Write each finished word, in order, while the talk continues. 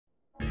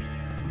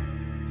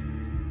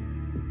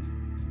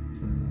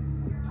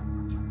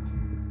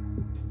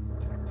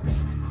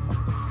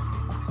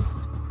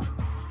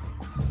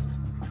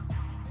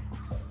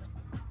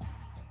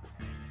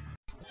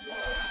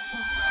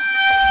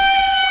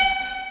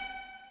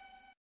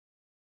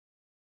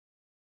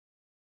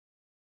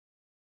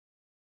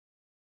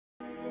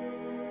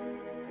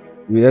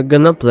We are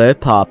gonna play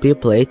Poppy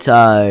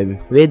Playtime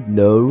with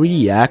no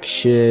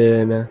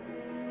reaction.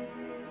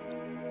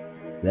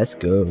 Let's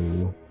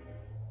go.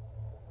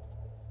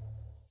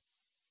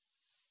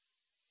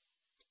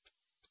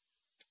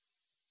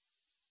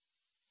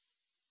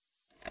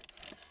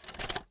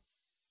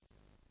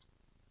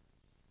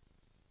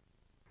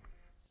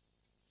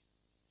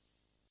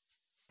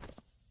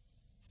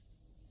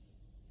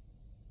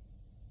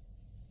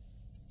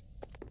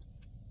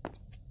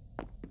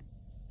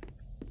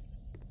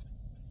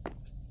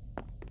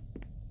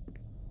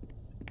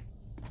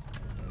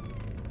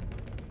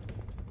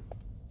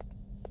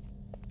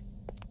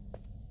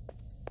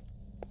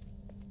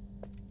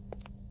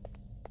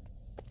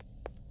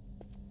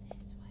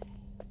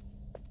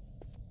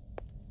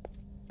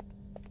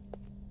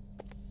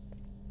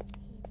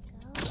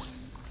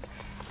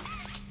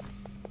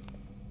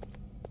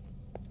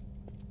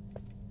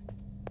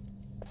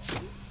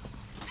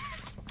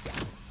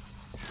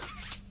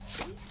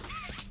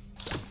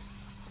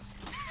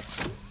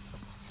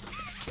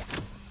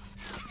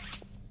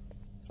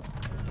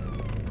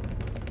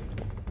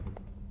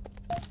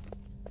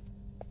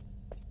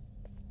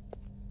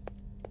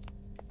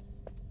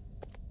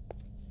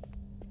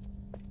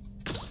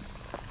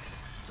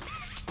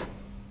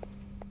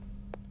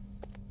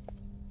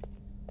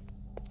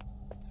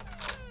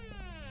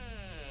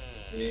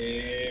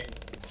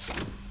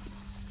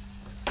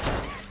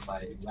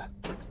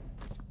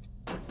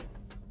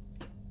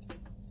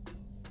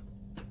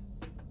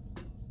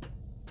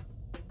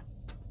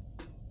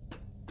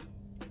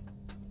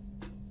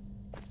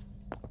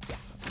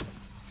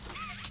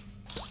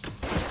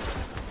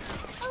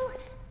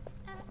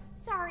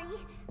 Sorry.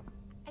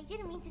 I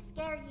didn't mean to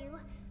scare you.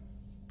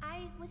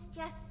 I was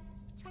just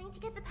trying to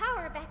get the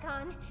power back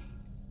on.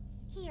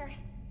 Here.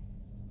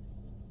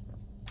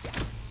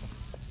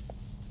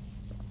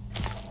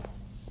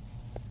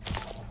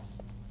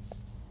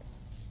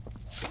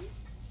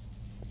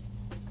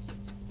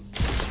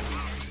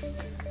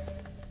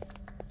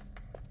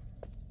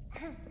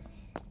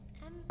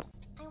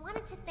 I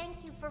wanted to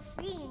thank you for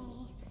freeing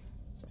me.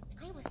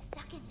 I was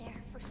stuck in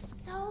there for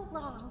so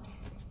long.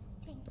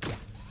 Thank you.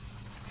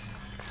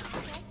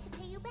 I'd like to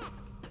pay you back.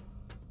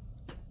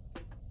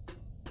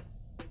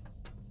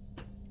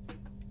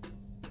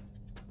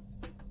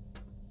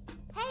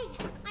 Hey,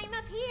 I'm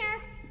up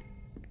here.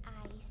 I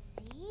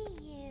see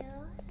you.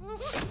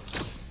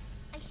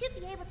 I should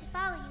be able to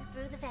follow you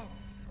through the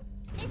vents.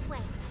 This way.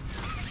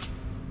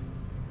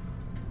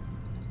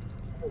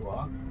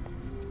 What?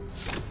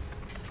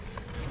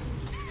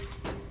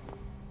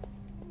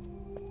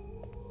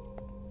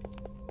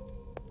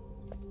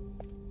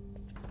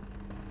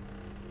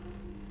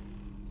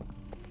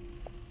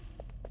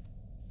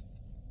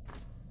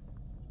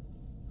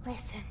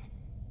 Listen,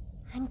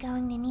 I'm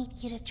going to need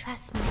you to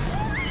trust me.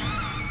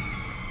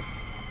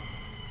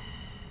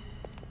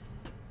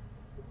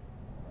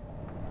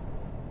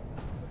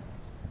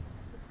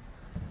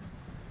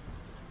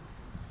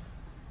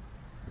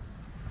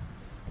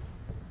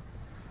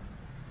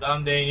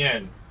 Saan din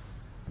yan?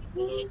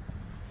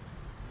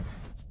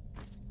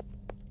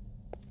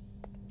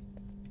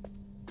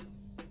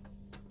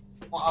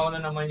 Aw na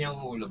naman yung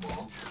ulo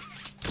mo.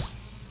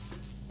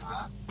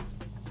 Ha?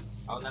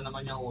 Aw na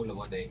naman yung ulo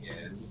mo,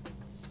 Daniel.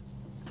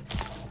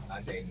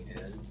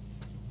 Daniel.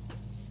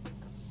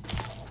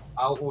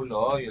 Aw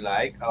ulo, you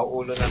like? Aw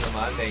ulo na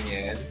naman,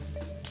 Daniel.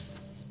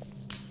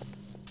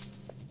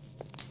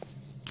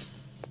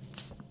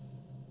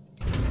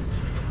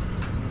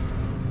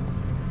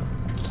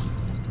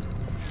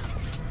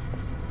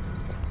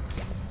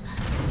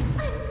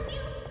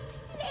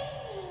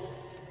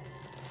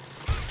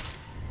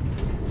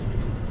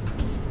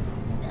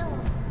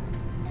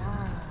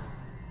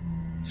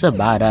 It's a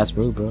badass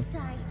move, bro.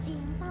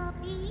 Exciting,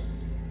 Poppy.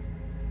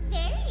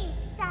 Very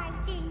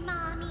exciting,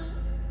 Mommy.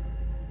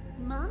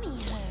 Mommy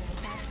heard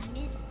that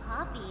Miss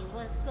Poppy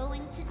was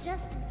going to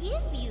just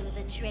give you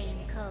the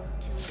train code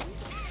to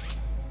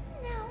escape.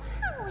 Now,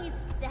 how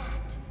is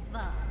that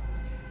fun?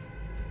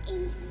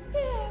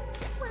 Instead,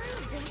 why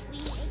don't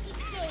we make a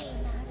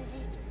game out of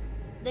it?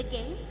 The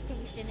game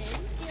station is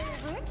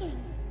still working.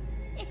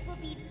 It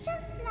will be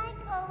just like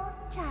old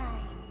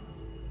times.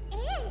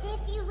 And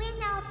if you win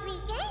all 3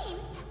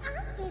 games,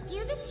 I'll give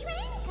you the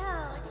train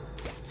code.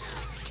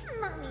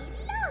 Mommy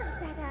loves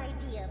that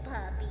idea,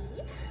 Poppy.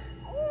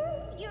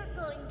 Oh, you're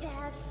going to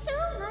have so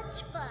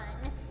much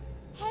fun.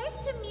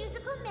 Head to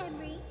musical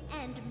memory,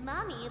 and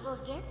Mommy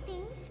will get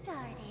things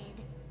started.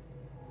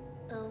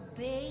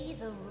 Obey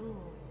the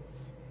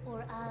rules,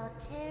 or I'll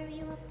tear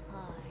you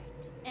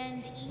apart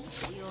and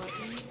eat your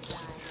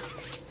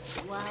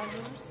insides while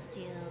you're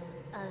still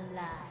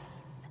alive.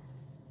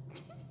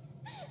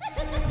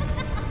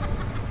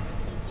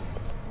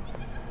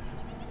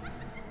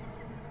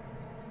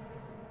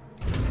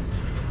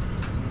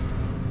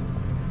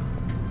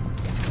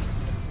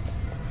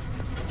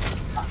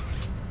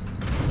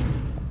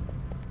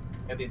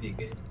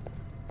 Katitigil.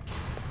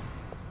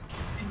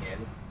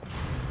 Daniel.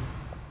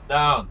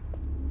 Down.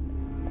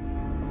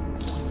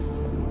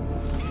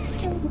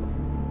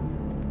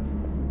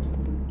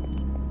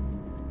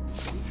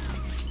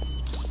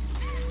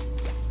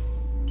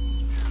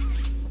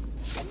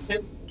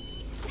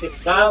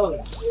 Sit down.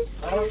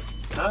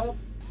 Huh?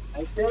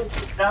 I said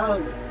sit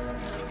down.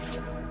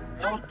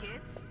 Hi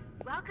kids,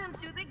 welcome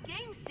to the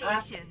game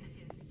station.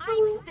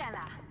 I'm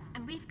Stella,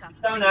 and we've got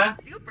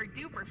three super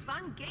duper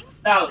fun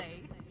games to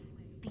play.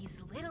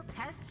 These little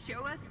tests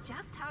show us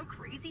just how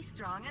crazy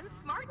strong and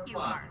smart you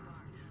are.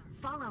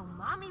 Follow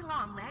Mommy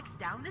Longlegs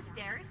down the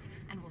stairs,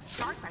 and we'll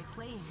start by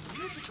playing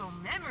Musical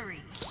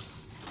Memory.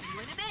 See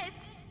you in a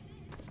bit.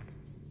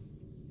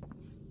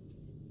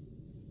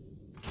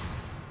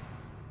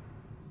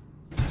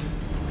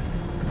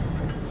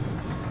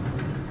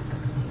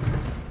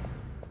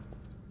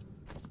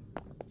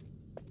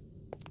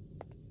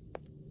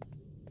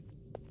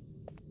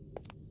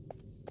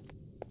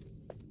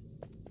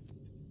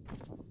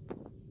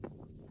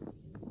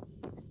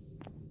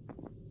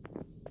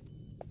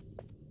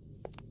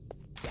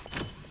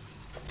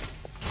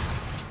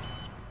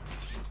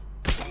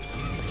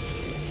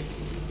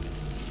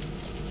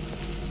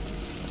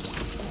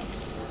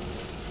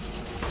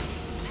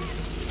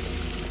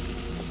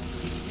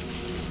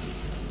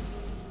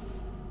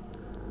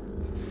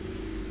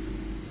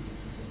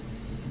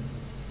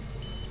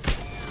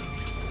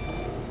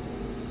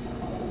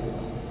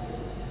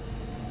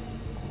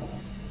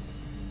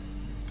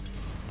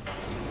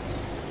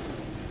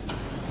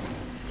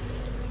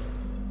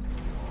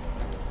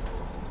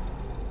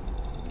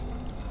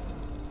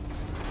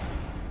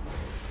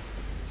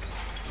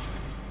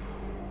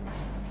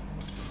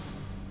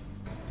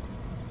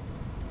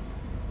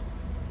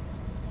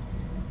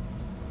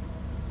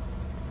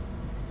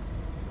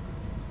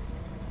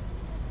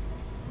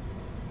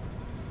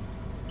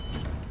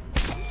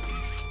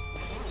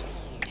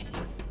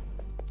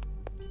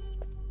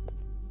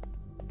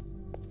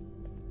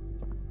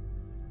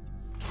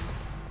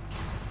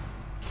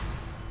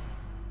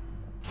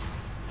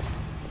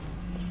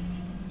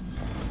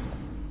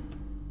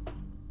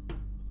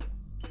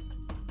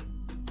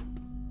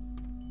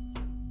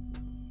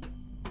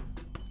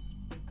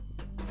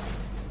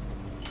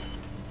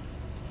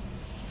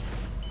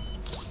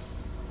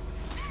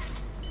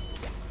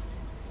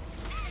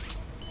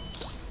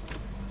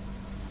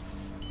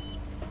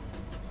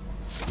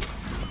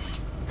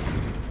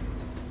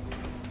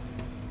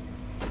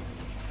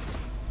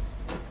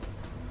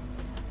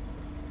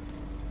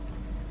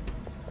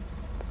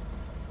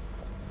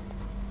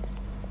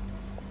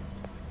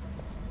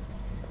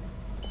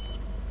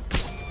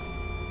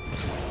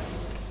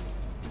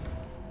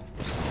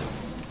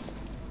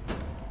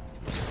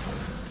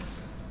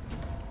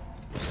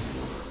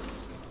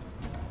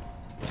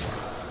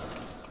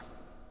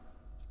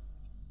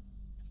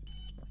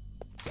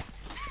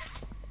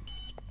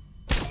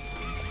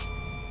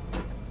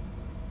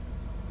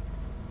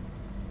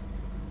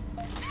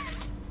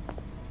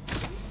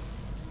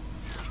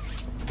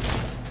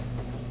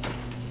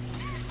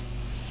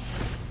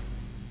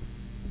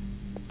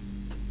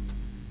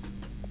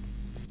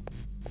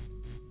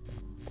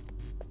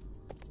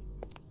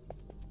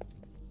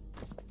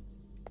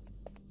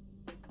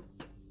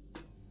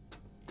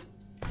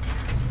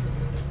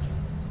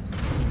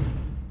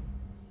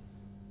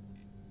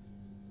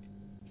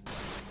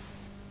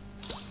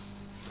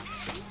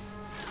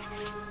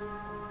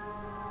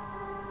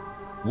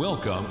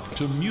 Welcome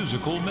to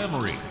Musical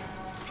Memory.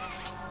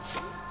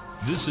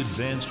 This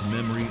advanced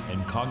memory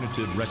and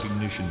cognitive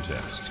recognition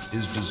test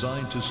is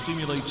designed to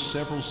stimulate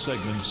several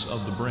segments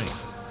of the brain,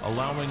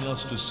 allowing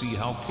us to see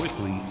how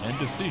quickly and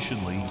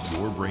efficiently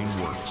your brain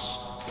works.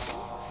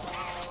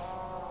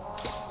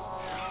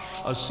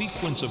 A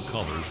sequence of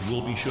colors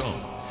will be shown,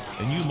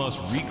 and you must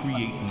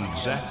recreate the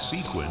exact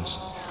sequence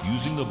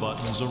using the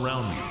buttons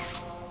around you.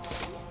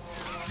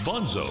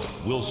 Bunzo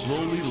will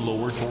slowly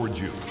lower towards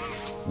you.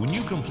 When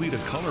you complete a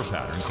color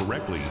pattern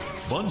correctly,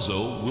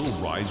 Bunzo will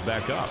rise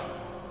back up.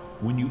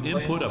 When you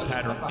input a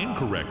pattern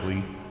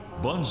incorrectly,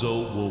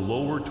 Bunzo will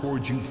lower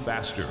towards you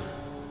faster.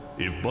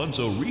 If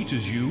Bunzo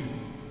reaches you,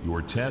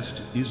 your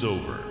test is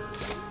over.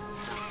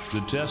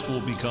 The test will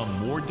become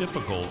more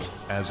difficult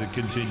as it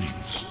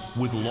continues,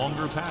 with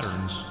longer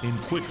patterns in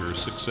quicker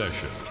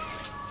succession.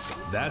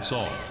 That's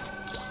all.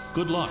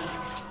 Good luck.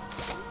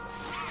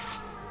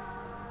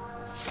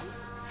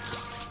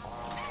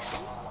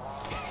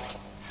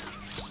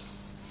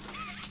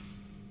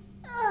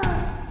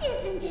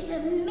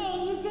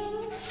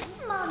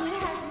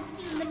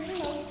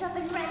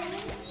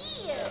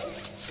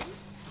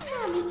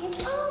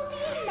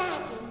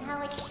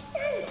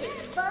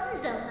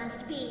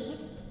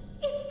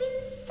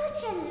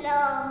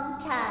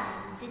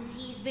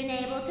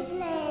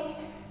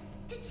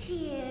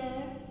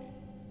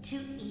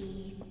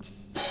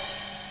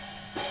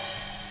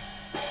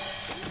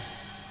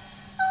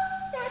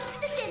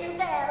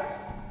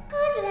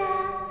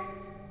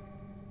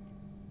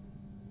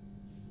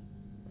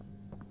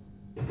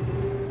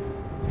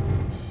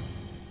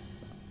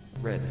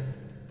 Red.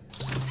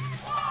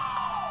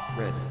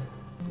 Red.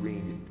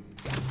 Green.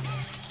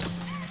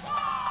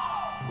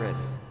 Red.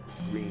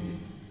 Green.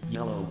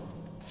 Yellow.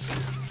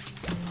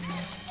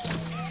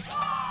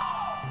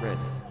 Red.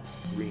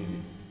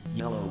 Green.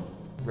 Yellow.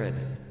 Red.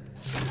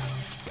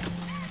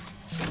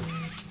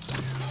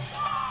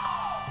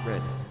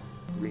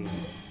 green,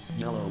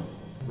 yellow,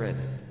 red,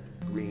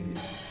 green.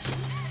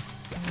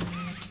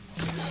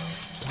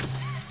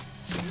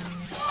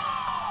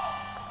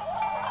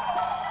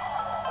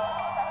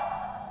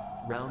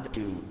 Round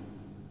 2.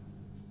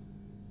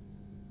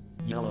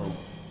 Yellow,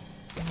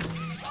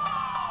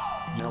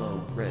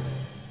 yellow, red.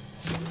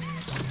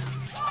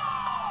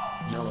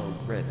 Yellow,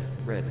 red,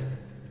 red.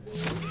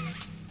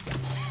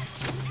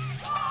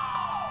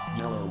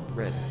 Yellow,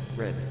 red,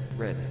 red,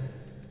 red.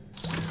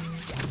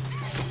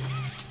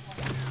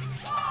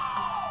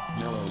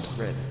 Yellow,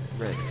 red,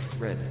 red,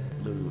 red,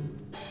 blue.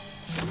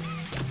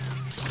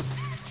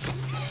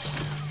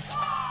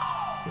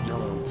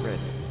 Yellow, red,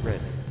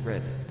 red,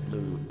 red,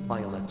 blue,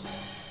 violet.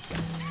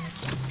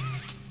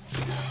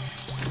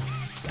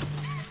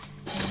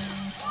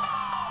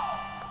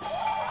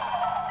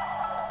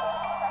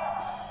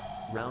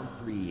 Round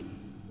 3.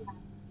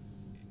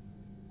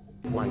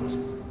 White.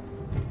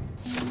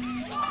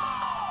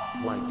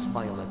 White,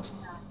 violet.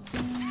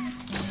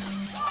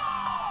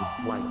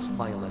 White,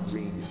 violet,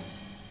 green.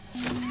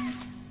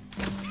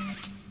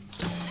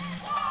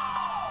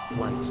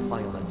 White,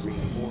 violet, green,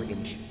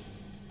 orange.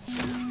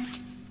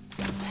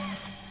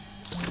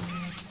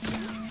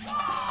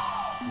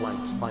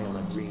 White,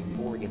 violet, green,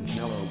 orange,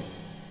 yellow.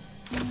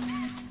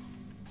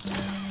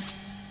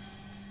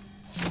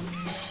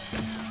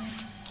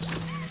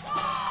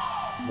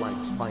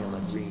 White,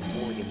 violet, green,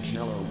 orange,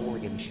 yellow,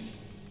 orange.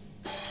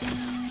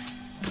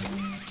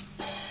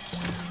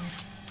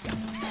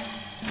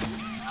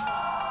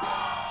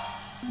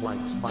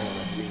 White,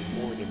 violet, green,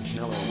 orange,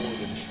 yellow,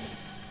 orange.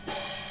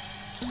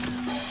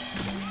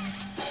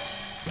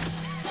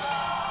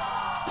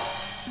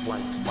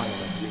 White,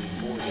 violet, green,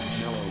 orange,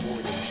 yellow,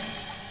 orange.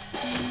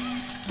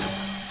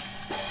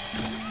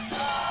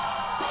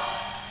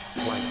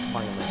 White,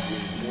 violet,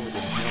 green,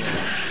 orange,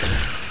 yellow.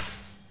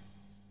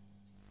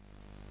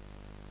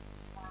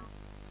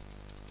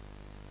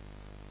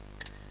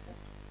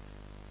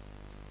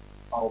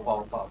 Pau,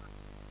 pau, pau.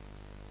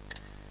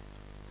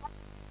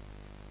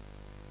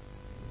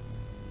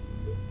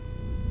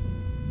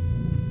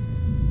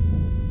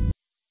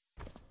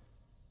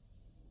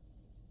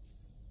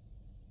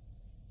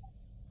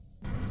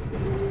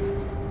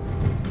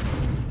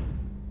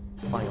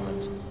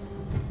 Violet.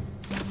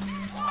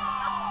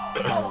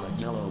 Violet,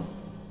 yellow.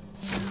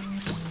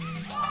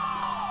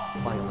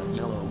 Violet,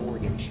 yellow,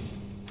 orange.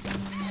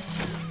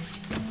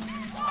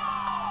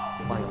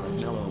 Violet,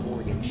 yellow,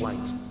 orange,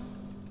 white.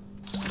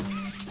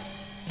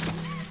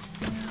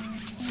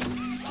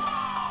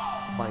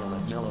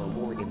 Violet, yellow,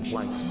 orange,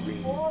 white,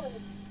 green.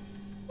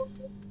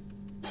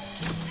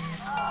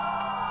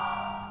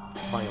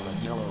 Violet,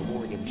 yellow,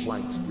 orange,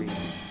 white, green.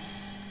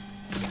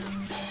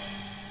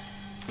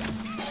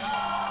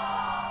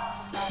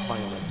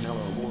 Violet,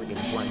 yellow,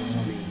 orange, white,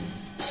 green.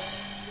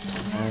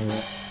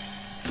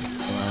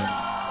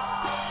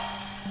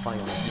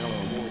 Violet,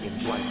 yellow,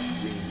 orange, white,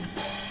 green.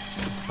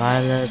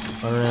 Violet,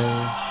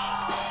 orange.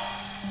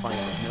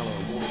 Violet, yellow,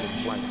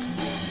 orange, white,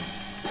 green.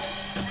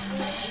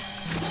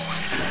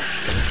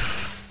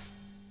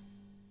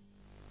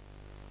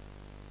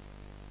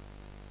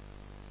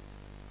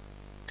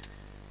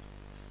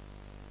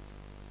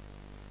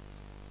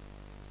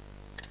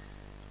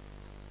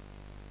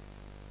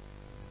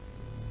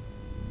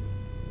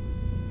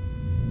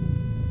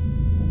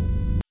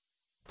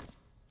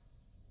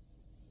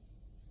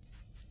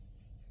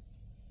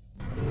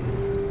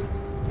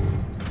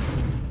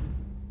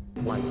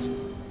 White.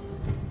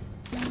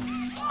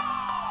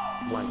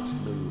 White,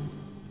 blue.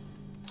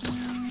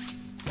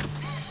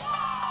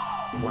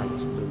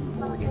 White, blue,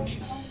 orange.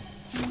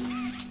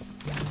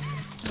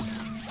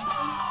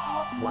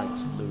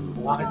 White, blue,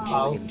 orange,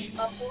 orange.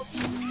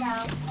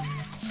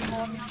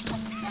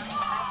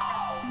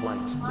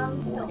 White, blue,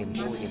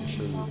 orange, orange,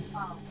 blue.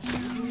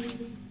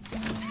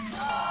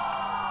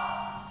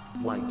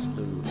 White,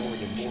 blue,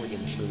 orange,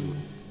 orange, blue.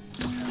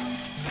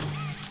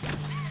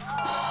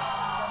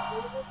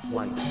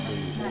 White,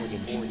 blue,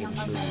 orange,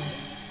 orange, blue.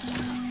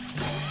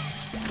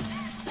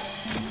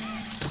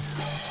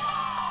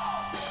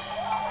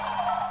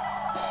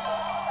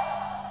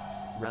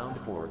 Round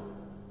 4.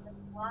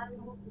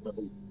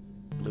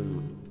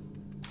 Blue.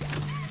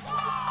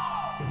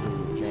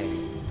 Blue J.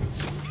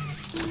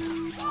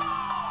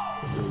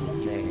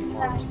 Blue J,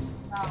 heart.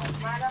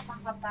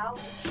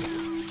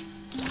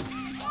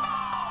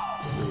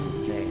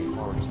 Blue J,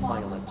 heart,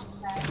 violet.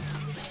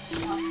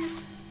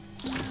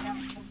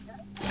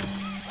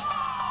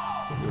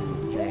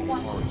 Blue J,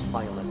 heart,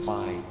 violet,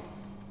 Y.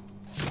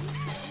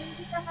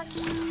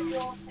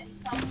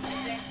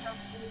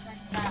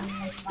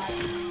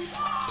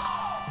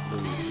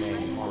 Blue J,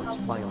 heart,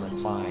 violet,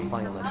 Y,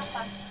 violet.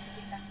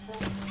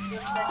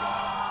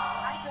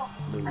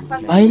 Blue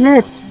J,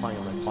 Violet.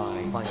 violet, Y,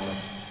 violet.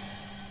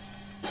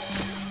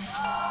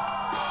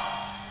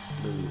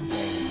 Blue J,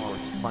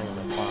 heart,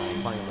 violet, Y,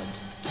 violet.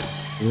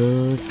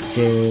 Blue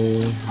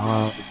Jay,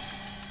 heart.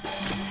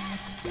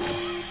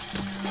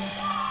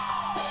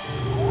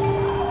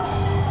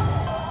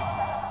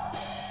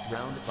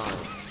 Round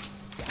 5.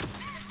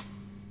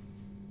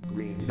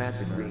 Green,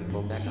 massive green,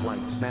 black,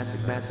 white.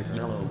 Magic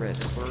yellow red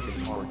burger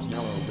heart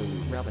yellow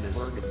blue revenant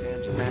burger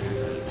tangent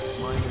magic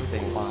smiley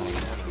face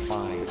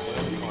fine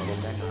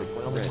electric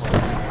red.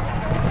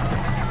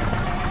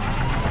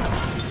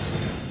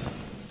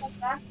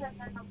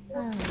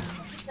 Oh,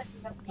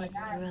 it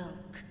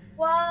broke.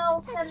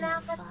 Wow, That's no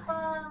salamat fun. po.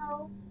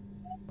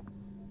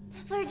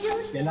 For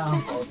doing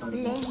such a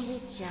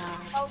splendid job,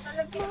 Wow,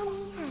 talaga.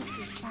 Mommy has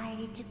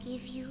decided to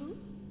give you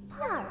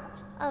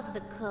part of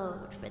the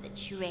code for the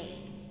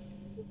train.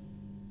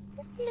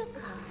 Look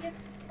up. It's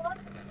not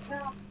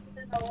enough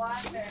to the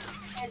water.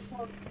 And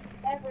so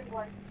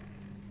everyone.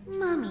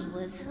 Mommy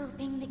was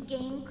hoping the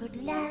game could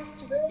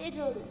last a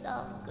little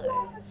longer.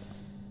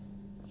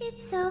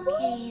 It's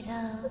okay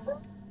though.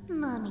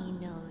 Mommy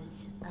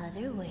knows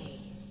other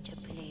ways to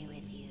play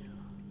with you.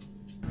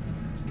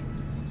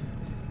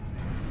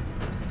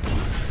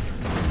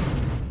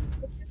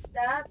 This is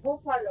the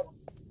buffalo.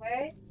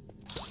 Okay?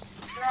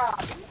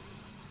 Drop.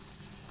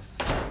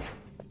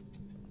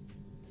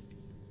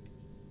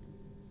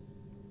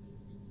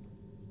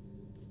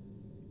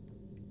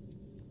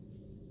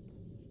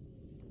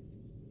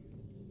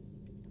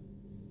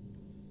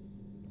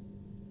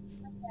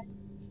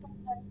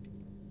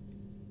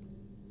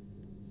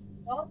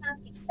 So,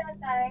 natigis na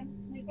time.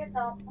 Make it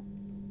up.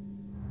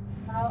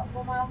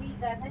 Bumawi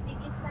ka.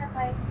 Natigis na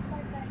time.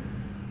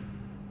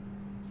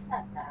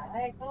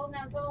 Tatay. Go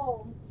na,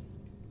 go.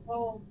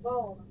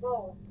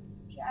 Go.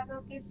 I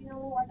will give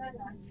you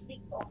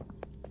stick off.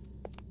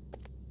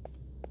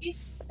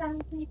 Kiss time.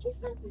 Kiss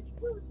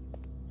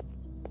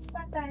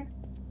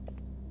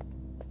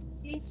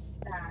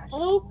time.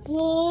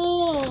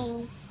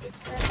 Aging. Kiss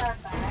na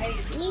tatay.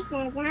 These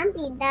are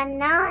zombie the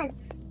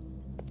nuts.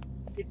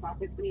 Di pa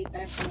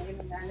playtime ko yung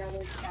naglalaro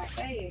ng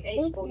tatay eh.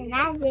 These are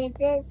nuts.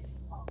 This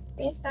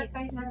Kiss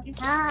tatay na kiss.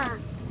 ah.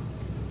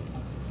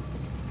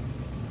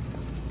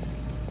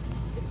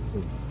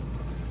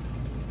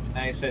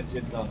 Ay, sit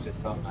down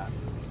na.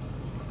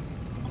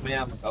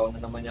 Mamaya, magkaon na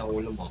naman yung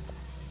ulo mo.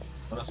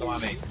 Ano sa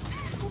mami?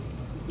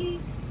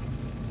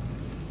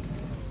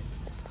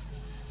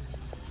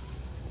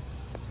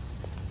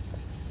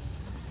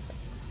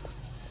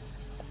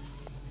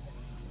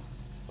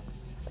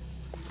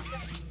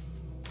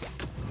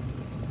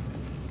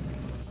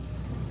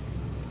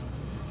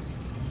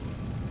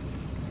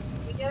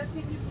 Miguel,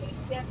 can you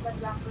please get the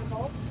black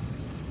remote?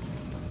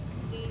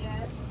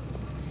 Yes.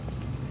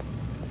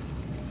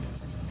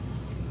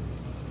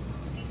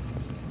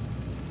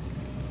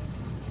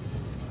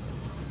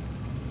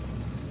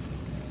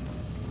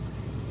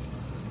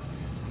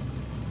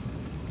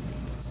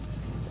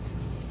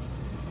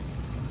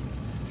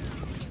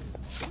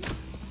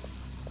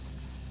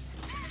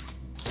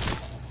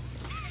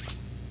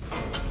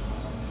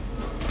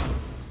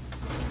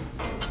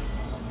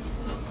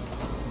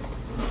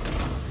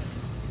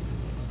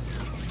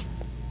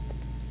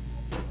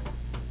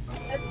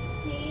 Let's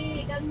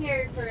see. Come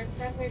here first.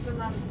 Come here to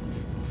mom.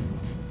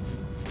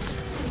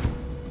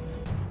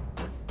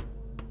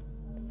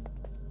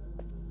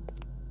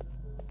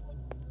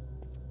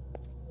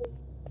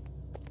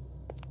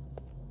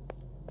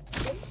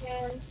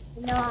 And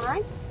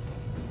Nuts.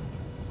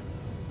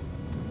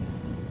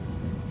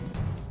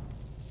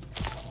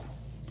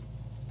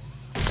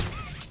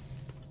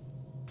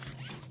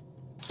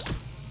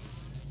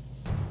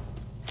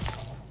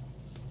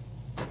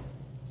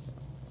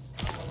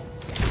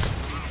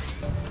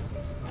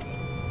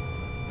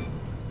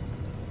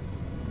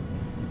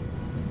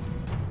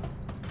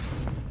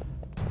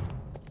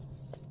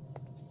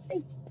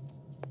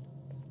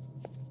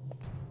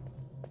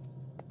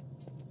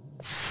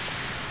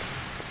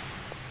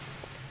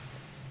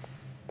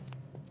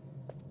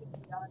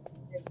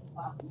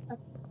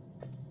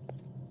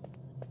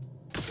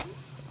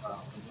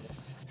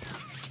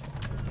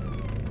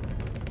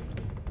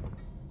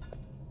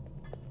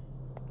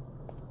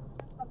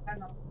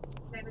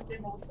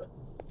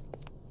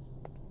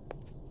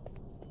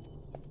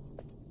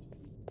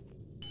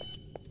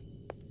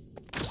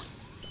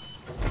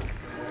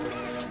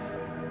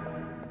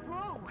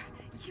 Whoa,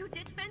 you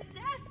did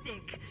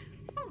fantastic.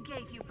 Who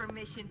gave you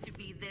permission to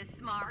be this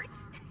smart?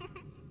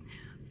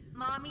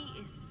 Mommy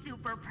is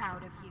super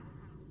proud of you,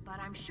 but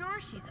I'm sure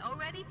she's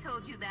already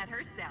told you that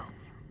herself.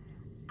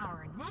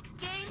 Our next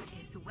game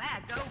is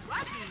Wacko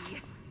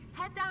Wuggy.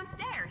 Head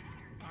downstairs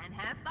and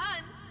have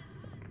fun.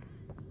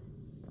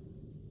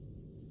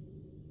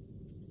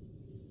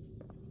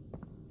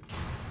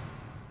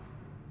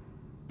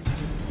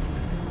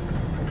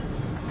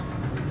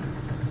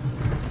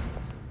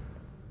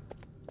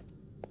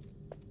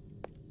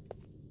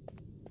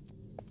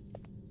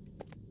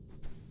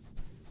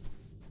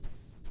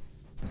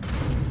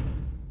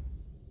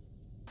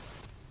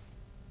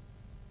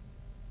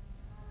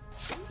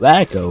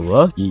 Wacko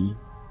Wuggy.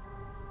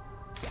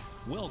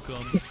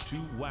 Welcome to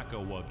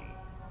Wacko Wuggy.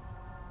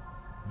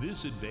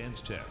 This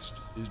advanced test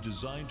is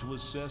designed to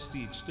assess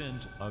the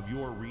extent of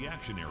your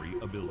reactionary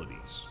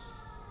abilities.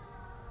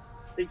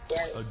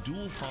 A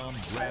dual palm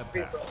grab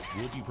pack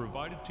will be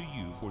provided to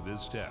you for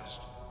this test.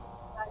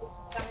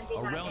 Kailangan din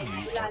natin Around na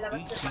you ilalabas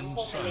are na sa 18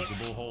 COMELEC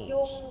sizable holes.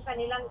 yung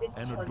kanilang An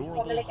desisyon, adorable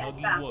COMELEC and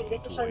Huggy PAC, yung Wuggy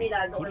desisyon toy nila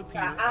could doon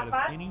sa appear out of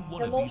apat any one na of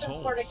these motions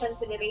for holes.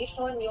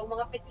 reconciliation, yung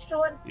mga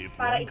petisyon If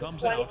para one comes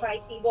i-disqualify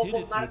out, si hit Bongbong it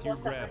with your Marcos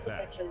sa grab bag.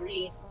 presidential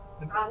race.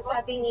 Ang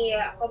sabi ni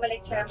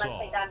COMELEC Chairman That's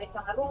all. Saydamit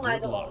Pangarungan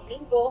Good noong luck.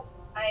 linggo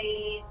ay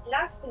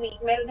last week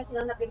meron na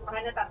silang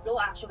napirmahan na 3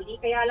 actually,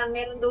 kaya lang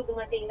meron daw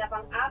dumating na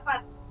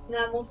pang-4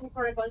 na motion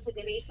for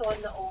reconsideration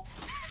noong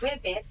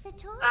Webes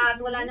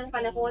at wala nang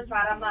panahon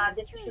para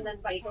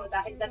ma-desisyonan pa ito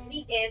dahil that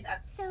weekend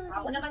at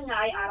ako naman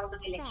nga ay araw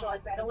ng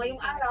eleksyon. Pero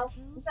ngayong araw,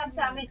 sabi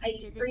sa amin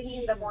ay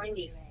early in the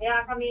morning.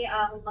 Kaya kami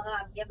ang mga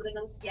miyembro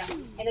ng media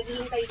ay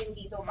naghihintay din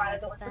dito para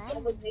doon sa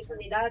coordination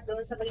nila,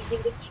 doon sa magiging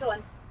desisyon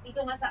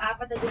dito nga sa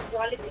 4 na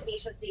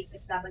disqualification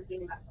cases laban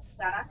nila.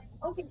 Sarah?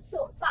 Okay,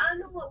 so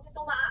paano mo ito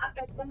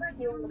maa-apektuhan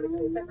yung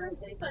resulta ng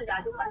eleksyon?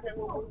 Lalo pa na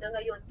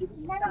ngayon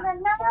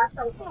sa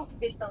partial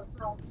officials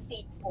ng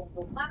state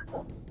Bongbong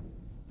Marcos.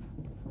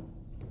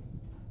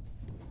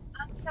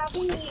 Ang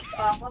sabi ni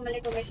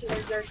COMELEC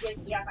Commissioner Georgian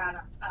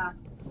Iaccara,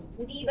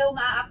 hindi daw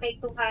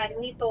maapektuhan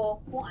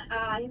nito kung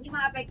hindi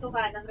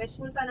maapektuhan ang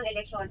resulta ng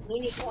eleksyon,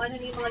 meaning kung ano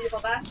yung mga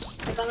lumabas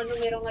sa mga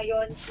numero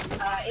ngayon,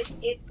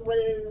 it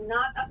will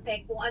not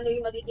affect kung ano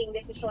yung magiging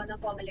desisyon ng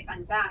COMELEC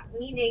and PAC.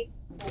 Meaning,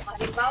 kung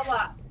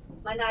halimbawa,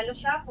 manalo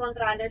siya,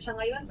 frontrunner siya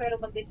ngayon, pero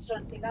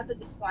magdesisyon sila to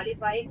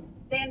disqualify,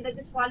 then the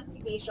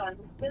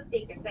disqualification will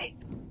take effect.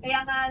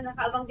 Kaya nga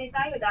nakaabang din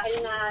tayo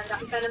dahil nga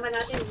nakita naman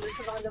natin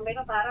sa mga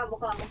numero para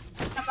mukhang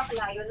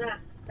napaklayo na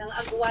ng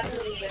agwat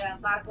ni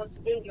Marcos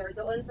Jr.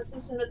 doon sa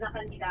susunod na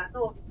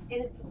kandidato.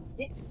 And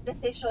this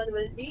decision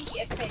will really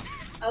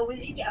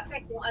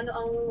affect kung ano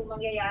ang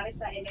mangyayari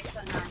sa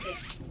election natin.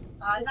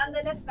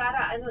 Nonetheless,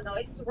 para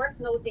it's worth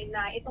noting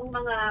na itong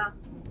mga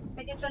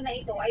petition na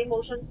ito ay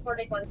motions for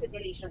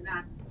reconsideration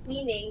na.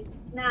 Meaning,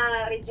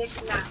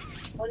 na-reject na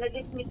o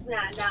na-dismiss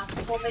na ng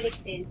COMELEC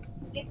din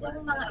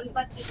itong mga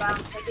iba't ibang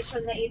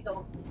petition na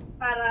ito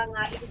para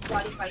nga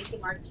i-disqualify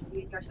si Marcos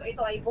Jr. So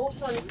ito ay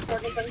motions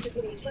for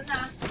reconsideration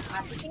na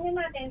at tingnan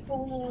natin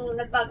kung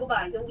nagbago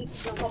ba yung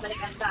isip ng COMELEC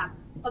and PAC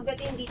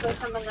pagdating dito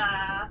sa mga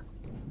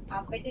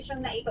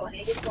petition na ito na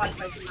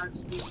i-disqualify si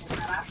Marcos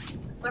Jr.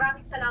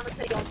 Maraming salamat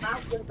sa iyo,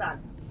 Ma'am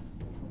Gonzalez.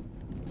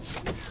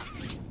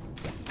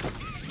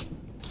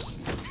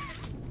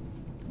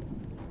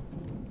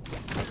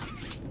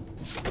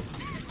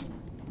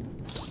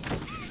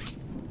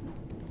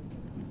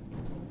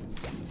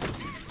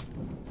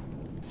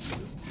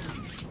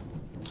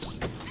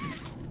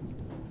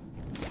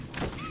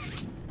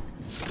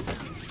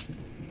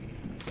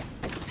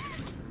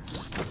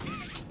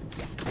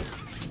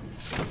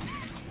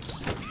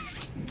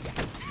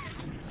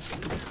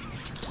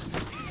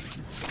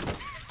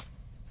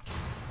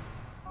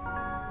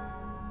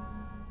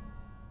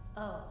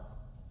 Oh,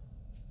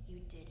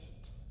 you did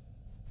it.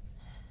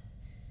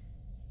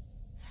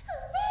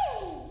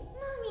 Hooray!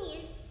 Mommy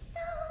is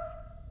so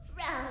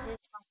proud of you.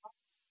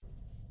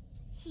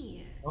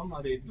 Here, Oh,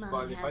 Mommy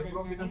ma-disqualify. has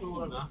Bro, another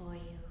ginagawa na. hint for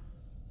you.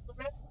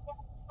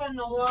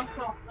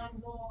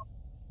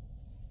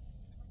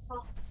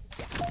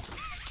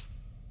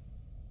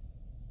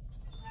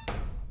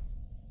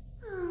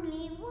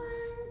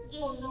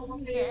 Only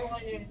one game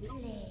left to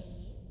play.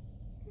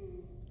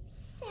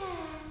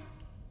 Sad.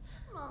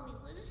 Mommy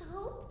was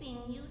hoping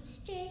you'd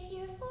stay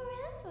here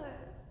forever.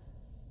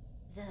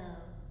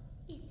 Though,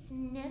 it's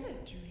never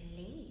too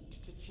late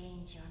to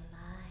change your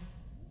mind.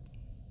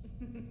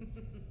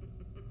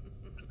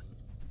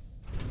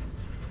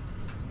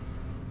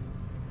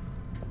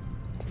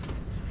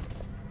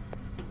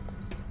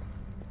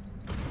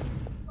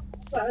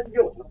 Saan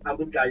yun ang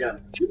abot kaya?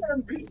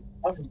 GMP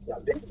ang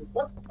galing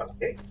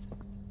magpalaki.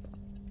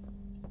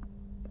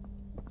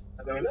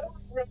 Ano na?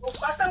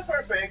 Pasang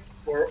perfect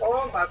for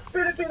all my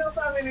Filipino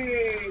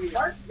family.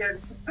 Mark and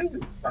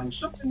Philippines, pang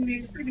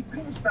supremely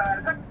Filipino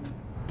style.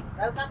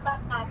 Welcome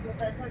back,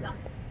 Professor.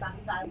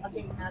 Bakit tayo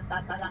kasi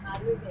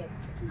natatalakayin eh.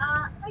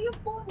 Ngayon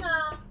po na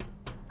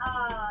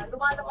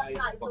lumalabas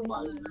na itong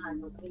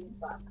mga green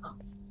bag.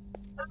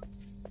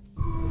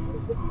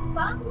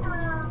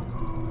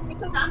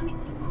 Ito namin.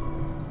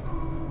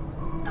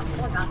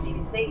 Ako,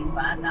 natin-stay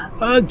ba?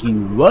 Huggy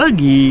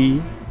Wuggy.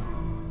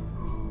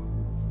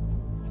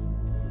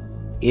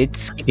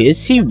 It's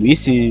Kissy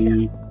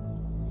Missy.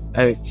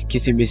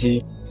 Kissy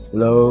Missy.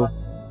 Hello.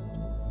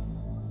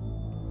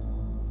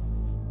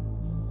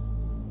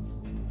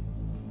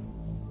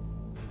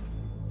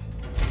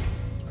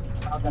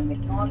 The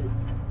technology.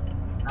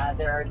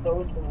 There are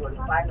those who will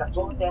find a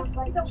protest.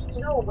 I don't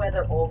know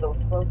whether all those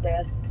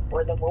protests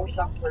or the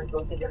motions for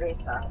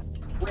consideration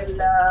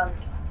will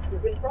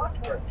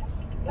prosper.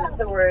 In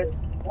other words,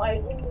 while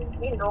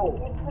we know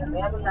na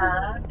meron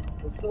na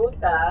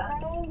resulta,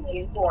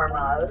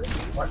 informal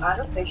or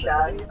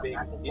unofficial,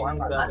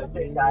 informal,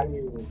 unofficial,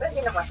 pwede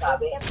na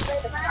masabi,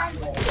 pwede na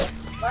masabi.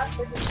 But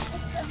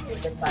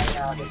pwede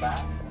tayo, di ba?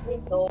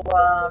 So,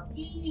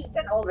 you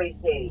can always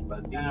say,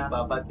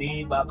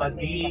 Babadi.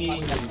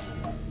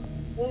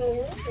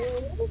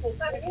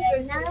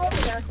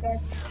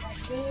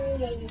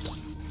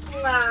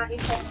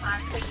 itong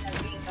ating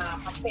naging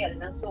kapel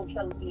ng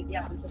social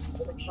media ang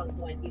election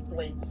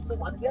 2022.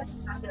 Ang yes,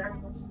 there are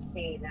those who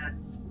say na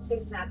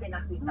hindi natin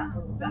nakita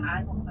kung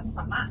gaano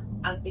kasama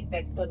ang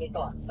epekto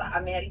nito. Sa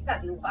Amerika,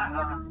 di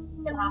ba,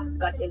 Trump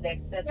got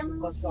elected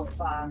because of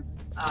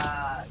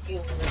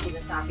yung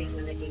sinasabing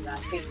na naging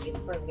fake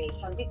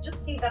information. Did you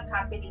see that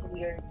happening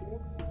here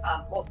too?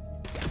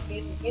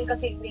 Yun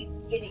kasi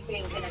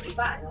kiniklaim din ng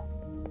iba, no?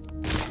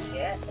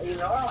 Yes, you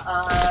know,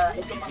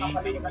 itong mga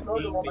panahon na to,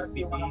 lumabas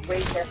yung mga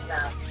phrases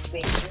na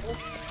fake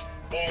news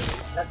and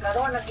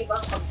nagkaroon ng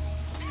ibang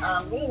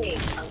meaning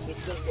ang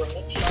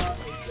misinformation.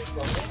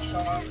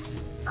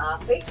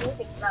 Fake news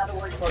is another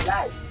word for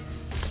lies.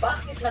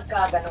 Bakit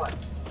nagkaganon?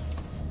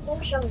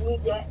 Social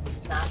media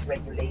is not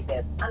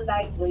regulated.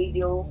 Unlike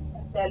radio,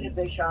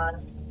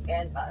 television,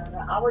 and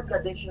our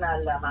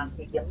traditional mass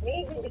media,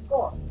 maybe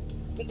because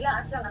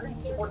biglaan siyang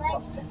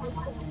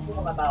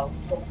about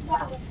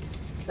facts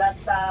that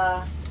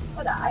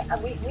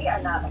we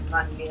are not a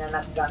country na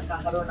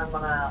nagkakaroon ng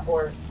mga,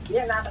 or we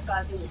are not a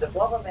country with the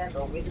government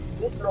or with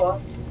laws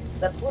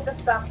that put a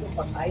stop to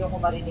pag ayaw ko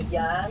marinig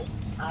yan,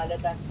 let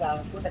us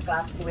put a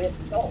stop to it.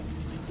 No.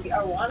 We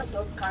are one of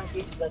those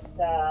countries that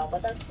are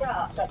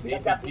proud of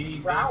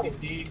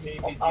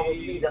our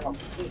freedom of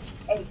speech,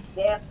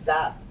 except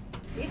that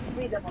this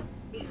freedom of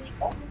speech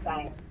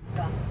oftentimes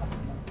comes from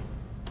us.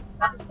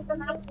 Nakikita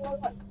natin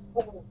ngayon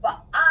kung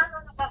paano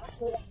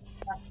nakakasulat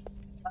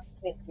mas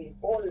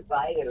all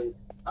viral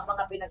ang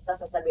mga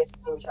pinagsasasabi sa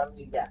social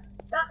media.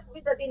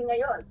 Nakikita din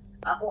ngayon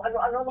kung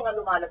ano-ano mga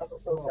lumalabas sa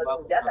social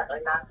media that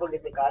are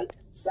non-political,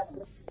 that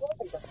is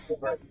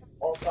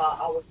of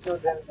our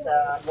children's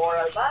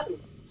moral values.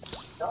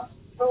 No?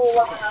 So,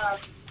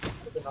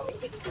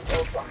 maybe it is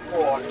also a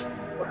call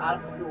for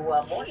us to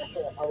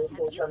monitor our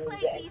social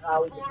media and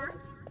how it is.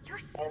 You're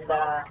so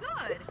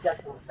good.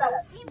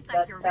 Seems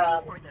like you're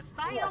ready for the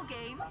final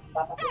game,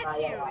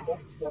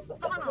 statues.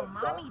 Follow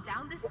Mommy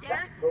down the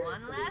stairs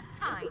one last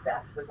time.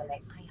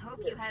 I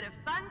hope you had a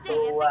fun day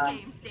at the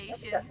game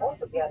station.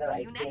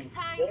 See you next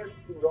time.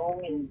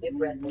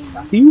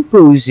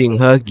 Imposing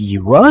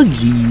Huggy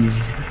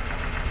Wuggies.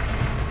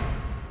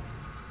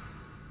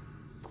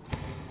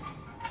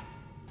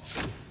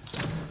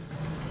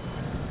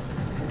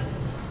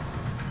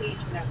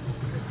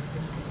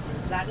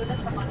 Lalo na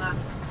sa mga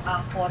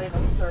foreign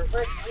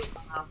observers,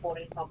 mga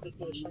foreign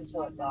publications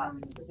who have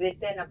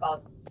written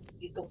about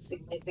itong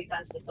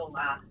significance itong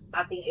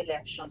ating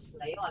elections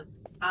na yon.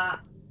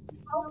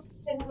 How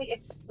can we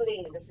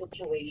explain the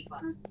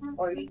situation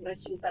or yung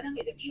resulta ng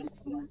elections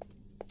yun?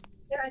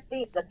 There are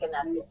things that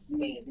cannot be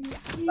explained,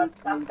 but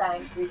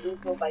sometimes we do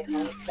so by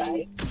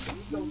hindsight.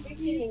 So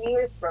 15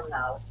 years from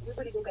now, we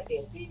will look at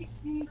it.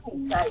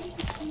 Hindsight,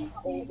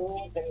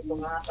 ganito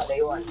nga pala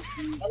yun.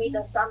 And it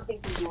has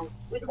something to do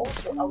with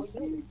also our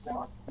youth.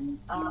 No?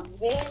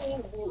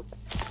 Many youth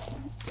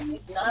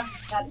did not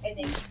have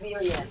any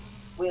experience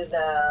with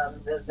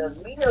the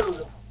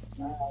real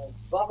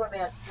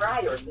government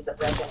prior to the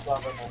present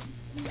government.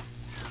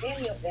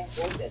 Many of them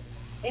voted.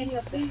 Many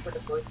of them for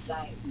the first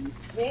time.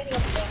 Many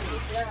of them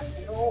did not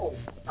know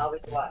how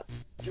it was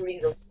during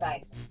those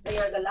times. They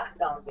are the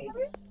lockdown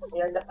babies.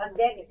 They are the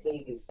pandemic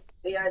babies.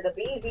 They are the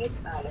babies,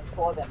 let's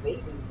call them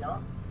babies,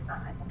 no?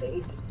 I'm a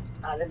baby.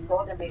 Let's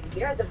call them babies.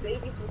 They are the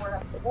babies who are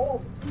at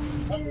home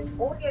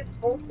and only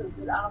exposed to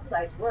the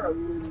outside world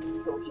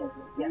through social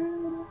media.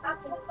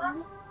 Not so much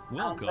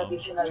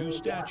traditional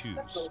media,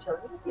 but social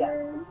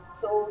media.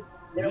 So,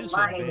 this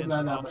advanced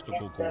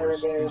obstacle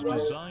course is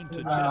designed to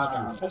test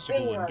your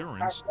physical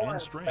endurance and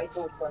strength.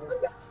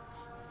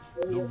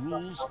 The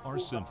rules are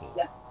simple.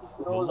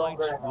 The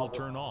lights will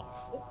turn off.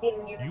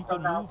 You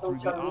can move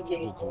through the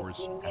obstacle course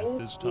at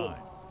this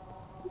time.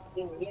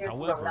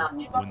 However,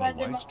 when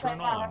the lights turn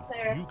on,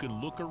 you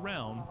can look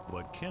around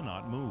but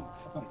cannot move.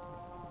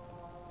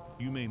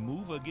 You may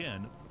move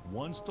again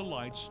once the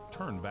lights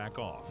turn back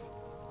off.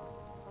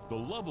 The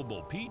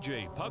lovable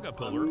PJ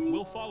Pugapillar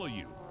will follow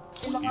you.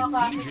 If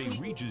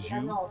PJ reaches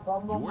you,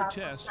 your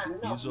test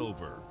is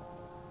over.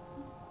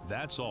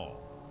 That's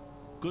all.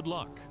 Good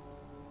luck.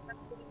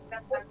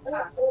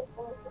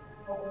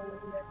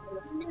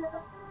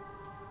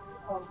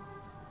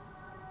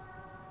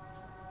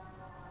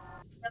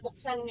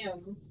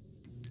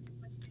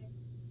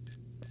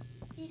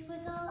 It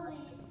was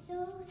always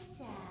so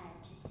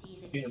sad to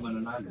see the kids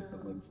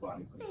go.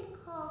 They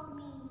called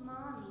me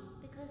Mommy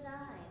because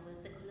I was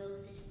the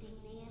closest thing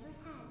they ever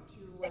had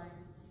to one.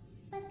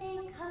 But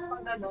they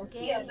come to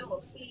games.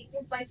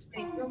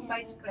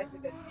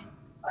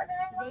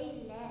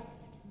 They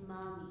left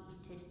Mommy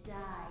to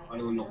die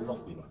alone.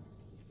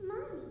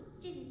 Mommy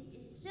didn't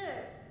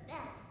deserve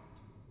that.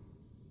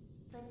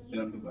 But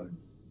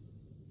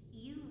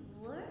you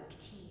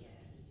worked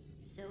here.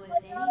 So if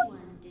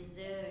anyone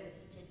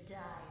deserves to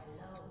die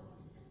alone.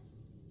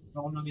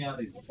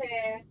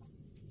 Kasi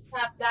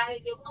dahil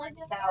yung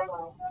mga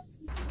dawa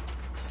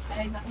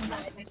ay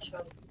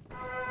nakina-election,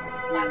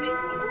 sabi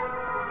niyo,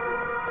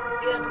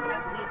 hindi lang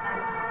magsasalita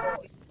na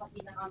ako, isa sa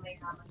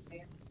pinakamayaman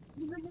kayo.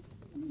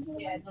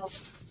 Kaya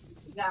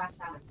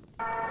sigasa.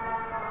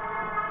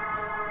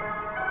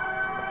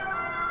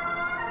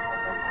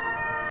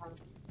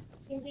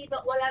 Hindi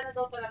daw, wala na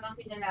daw talagang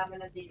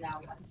pinalaman ng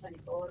dilawan sa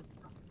likod.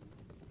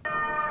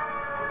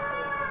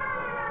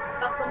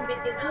 Tatlong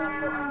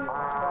bilyonaryo ang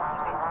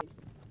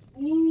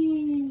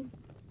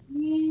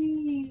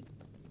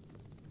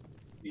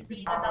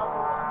hindi na daw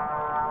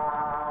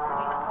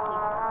hindi na kasi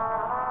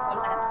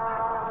wala na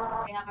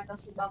kaya ka daw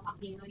si Bob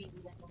Aquino hindi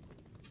na daw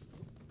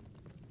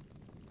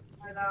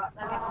para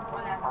talagang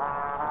wala na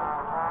kasi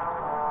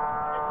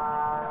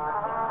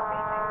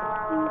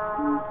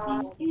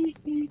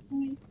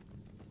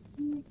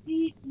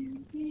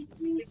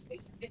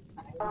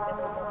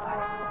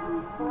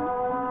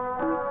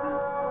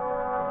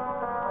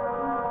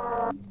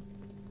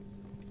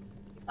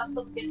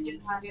tatlong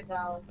bilyonaryo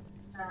daw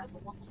na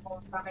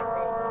sumusuporta kay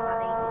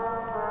Patay.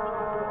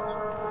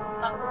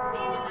 Tatlong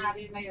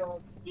bilyonaryo ngayon,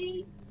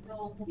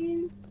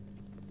 yung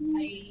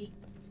ay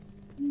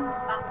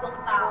tatlong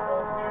tao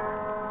na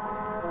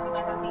yung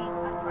Alamin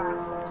at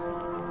Raso si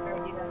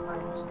Ferdinand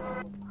Marcos.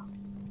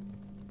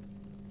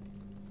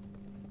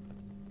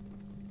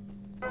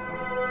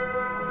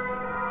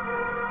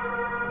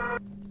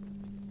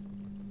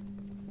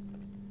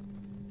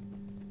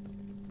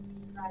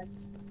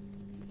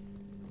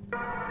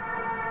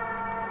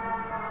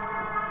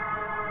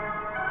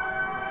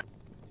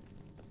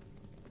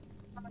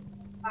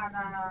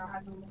 Para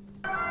ano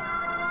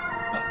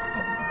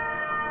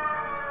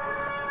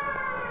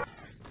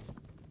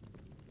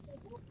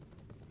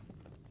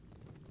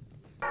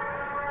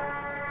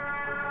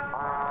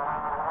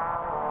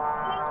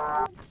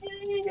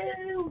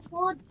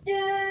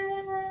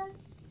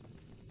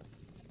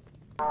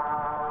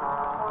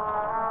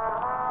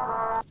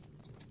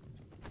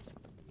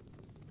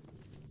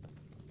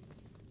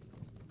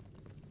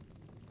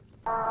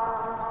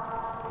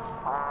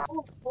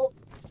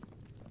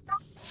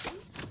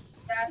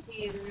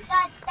dahil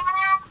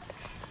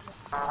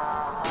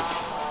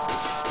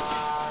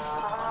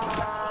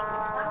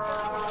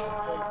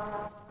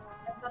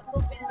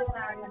tatlong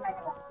bilyonaryo na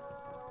yun.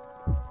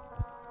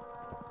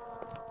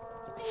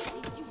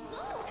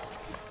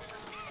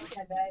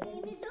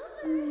 Game is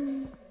over.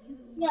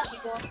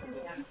 Negosyo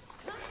niya.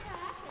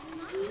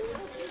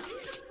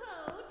 Use the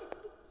code.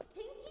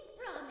 Pinky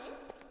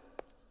promise.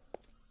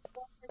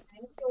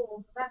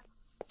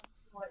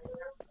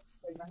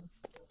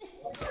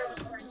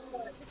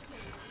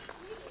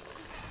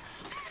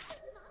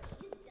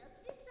 Mommy has just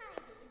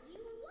decided you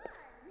won.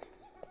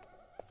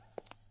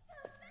 Mommy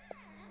doesn't like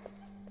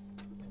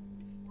scissors.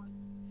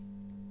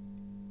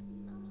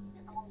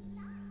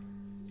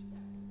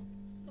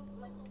 The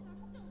rules are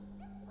so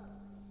simple.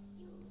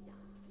 You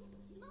die,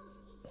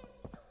 Mommy gets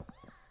to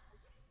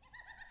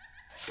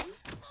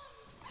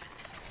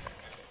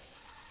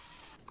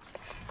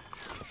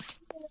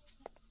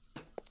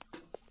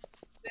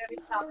Very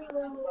happy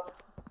lang ba?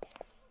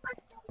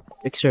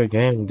 Fix your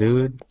game,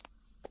 dude.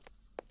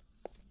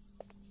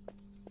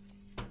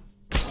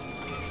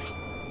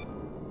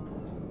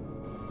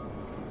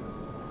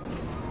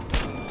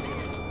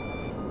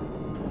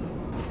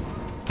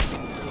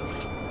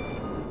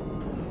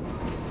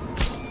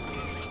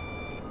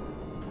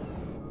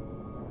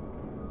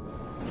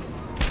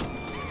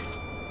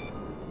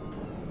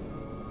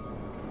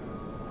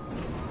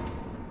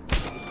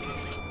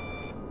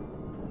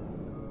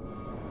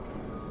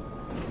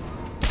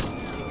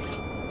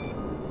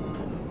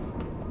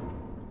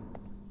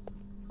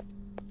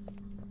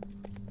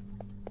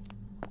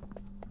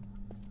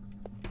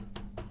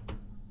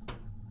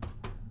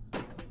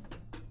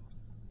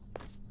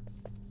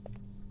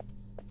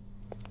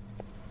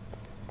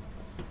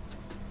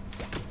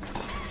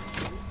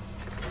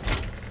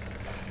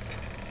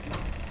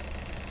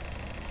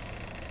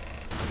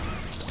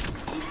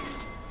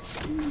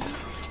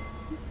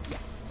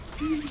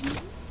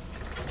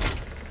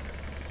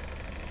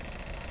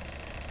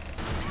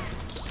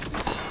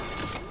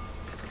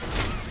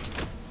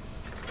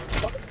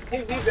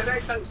 Hindi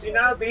direktang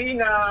sinabi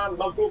na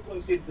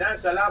magkukonsid na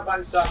sa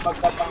laban sa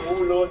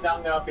pagpapangulo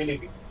ng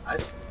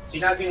Pilipinas.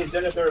 Sinabi ni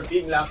Senator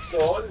Bing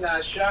Lacson na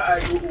siya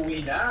ay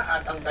uuwi na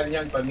at ang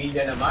kanyang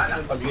pamilya naman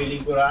ang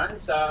paglilingkuran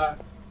sa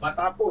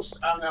matapos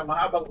ang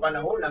mahabang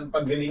panahon ng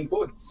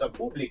paglilingkod sa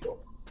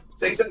publiko.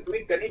 Sa isang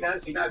tweet kanina,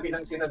 sinabi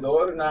ng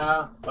senador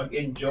na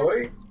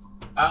mag-enjoy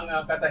ang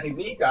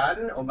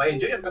katahimikan o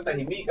ma-enjoy ang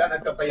katahimikan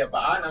at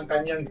kapayapaan ang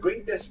kanyang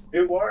greatest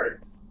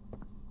reward.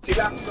 Si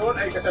Lacson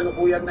ay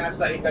kasalukuyang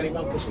nasa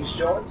ikalimang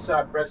posisyon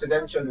sa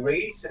presidential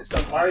race sa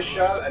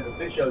partial and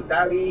official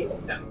tally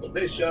ng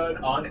Commission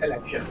on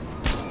Election.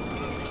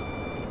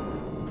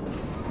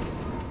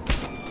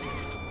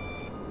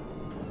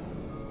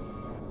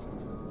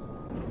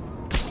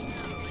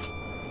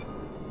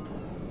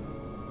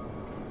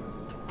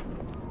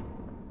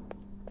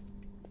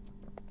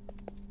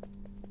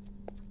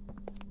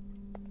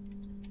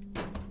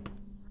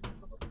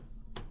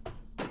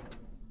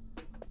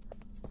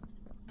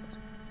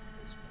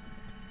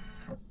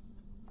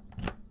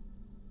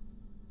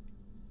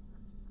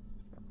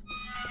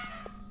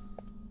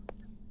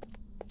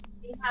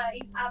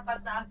 ay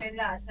 4 na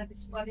apela sa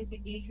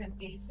disqualification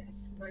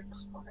cases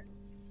versus 4.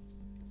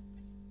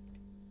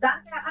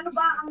 Dante, ano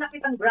ba ang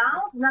nakitang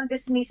ground ng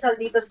dismissal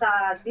dito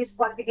sa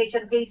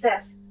disqualification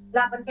cases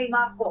laban kay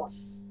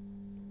Marcos?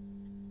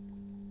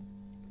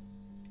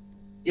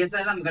 Yes,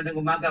 alam,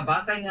 magandang umaga.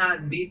 Batay nga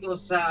dito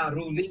sa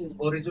ruling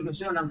o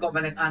resolusyon ng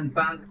Comelec and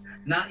Bank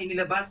na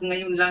inilabas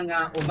ngayon lang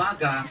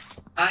umaga,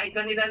 ay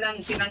kanila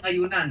lang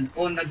sinang-ayunan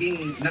o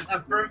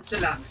nag-affirm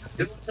sila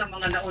doon sa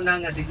mga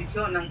naunang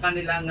desisyon ng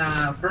kanilang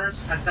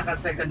first at saka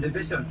second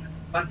division.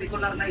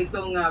 Partikular na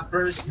itong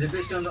first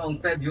division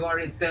noong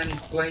February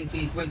 10,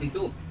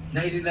 2022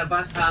 na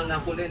inilabas ang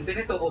ponente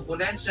nito o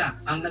ponensya.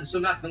 Ang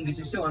nagsulat ng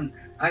desisyon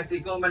ay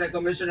si Comelec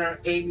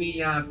Commissioner Amy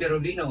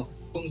Perolino,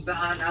 kung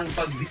saan ang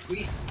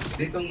pag-dismiss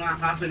ditong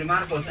kaso ni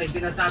Marcos ay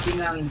sinasabi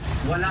ng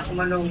wala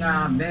umanong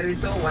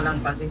merito,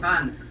 walang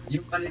basihan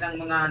yung kanilang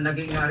mga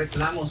naging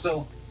reklamo.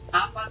 So,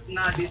 4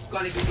 na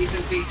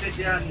disqualification cases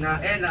yan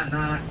na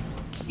na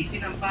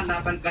isinampa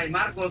laban kay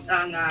Marcos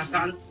ang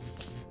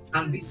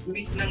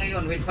dismiss na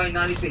ngayon with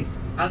finality.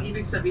 Ang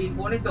ibig sabihin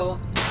po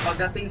nito,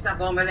 pagdating sa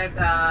Comelec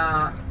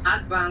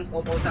and Bank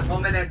o sa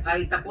Comelec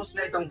ay tapos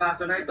na itong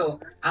kaso na ito.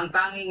 Ang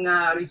tanging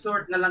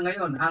resort na lang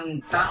ngayon,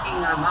 ang tanging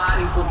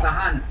maaaring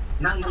puntahan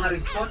ng mga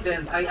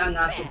respondent ay ang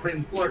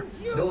Supreme Court.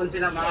 Doon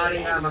sila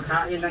maaaring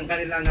maghain ng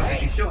kanilang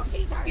petisyon.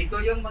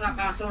 Ito yung mga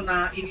kaso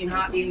na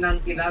inihain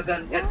ng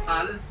Ilagan et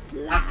al.,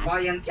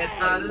 Akbayan et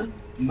al.,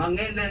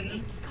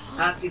 Mangelen,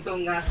 at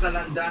itong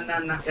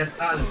Salandanan et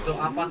al. So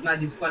 4 na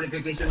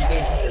disqualification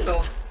cases ito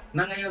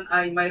na ngayon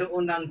ay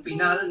mayroon ng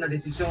final na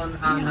desisyon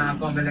ang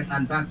Comelec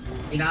and Bank.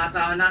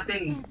 Inaasahan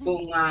natin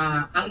kung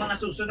ang mga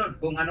susunod,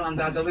 kung ano ang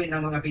gagawin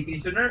ng mga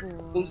petitioner,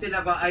 kung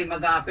sila ba ay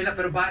mag-aapela.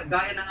 Pero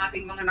gaya ng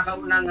ating mga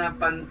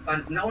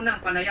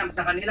naunang panayam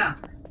sa kanila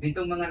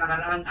ditong mga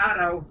nakaraang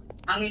araw,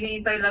 ang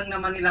iniintay lang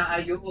naman nila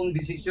ay yung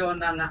desisyon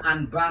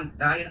ng Bank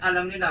dahil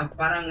alam nila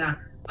parang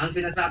ang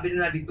sinasabi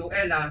nila dito,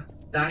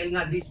 dahil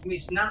nga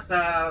dismiss na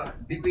sa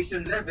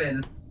division level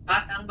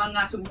at ang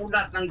mga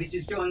sumulat ng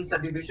desisyon sa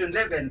division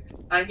level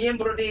ay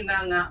miyembro din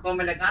ng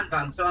Comelec and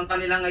Bank. So ang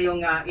kanila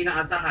ngayong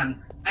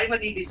inaasahan ay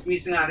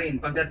madi-dismiss nga rin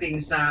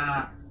pagdating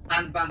sa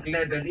Bank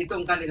level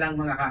itong kanilang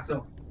mga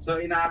kaso. So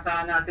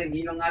inaasahan natin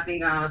yung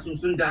ating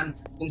susundan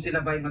kung sila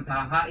ba'y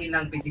maghahain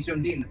ng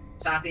petisyon din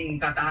sa ating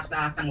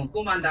kataas-taasang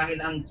hukuman dahil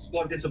ang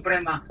Korte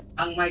Suprema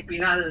ang may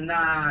final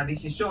na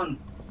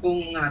desisyon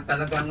kung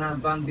talagang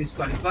bang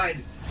disqualified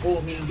o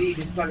hindi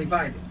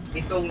disqualified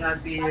itong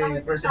si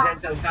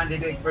presidential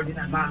candidate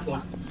Ferdinand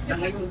Marcos na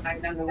ngayon ay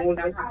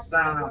nangunguna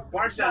sa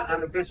partial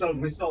and official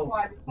result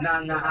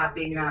ng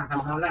ating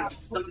halalan.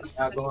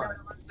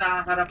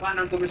 Sa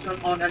harapan ng Commission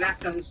on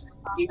Elections,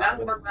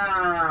 ilang mga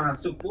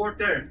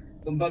supporter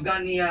kumbaga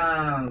ni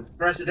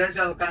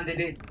presidential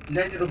candidate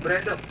Leni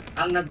Robredo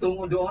ang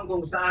nagtungo doon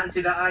kung saan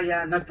sila ay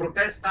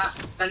nagprotesta,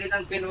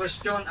 kanilang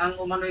kinwestiyon ang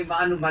umano'y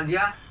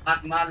maanumalya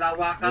at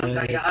malawakang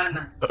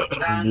kayaan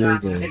ng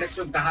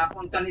eleksyon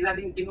kahapon. Kanila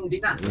din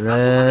kinundina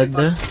Red,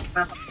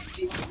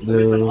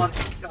 blue,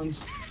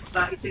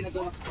 sa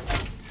isinagawa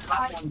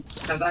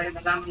kagaya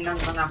na lamang ng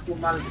mga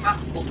pumalpak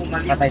o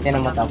pumalyak patay din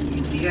ang mata.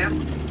 PCM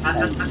at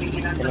ang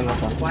aking ilan sa mga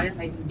kababayan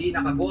ay hindi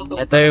nakaboto.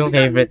 Ito yung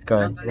favorite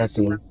ko na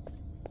scene.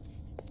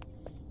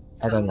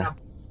 Ito na.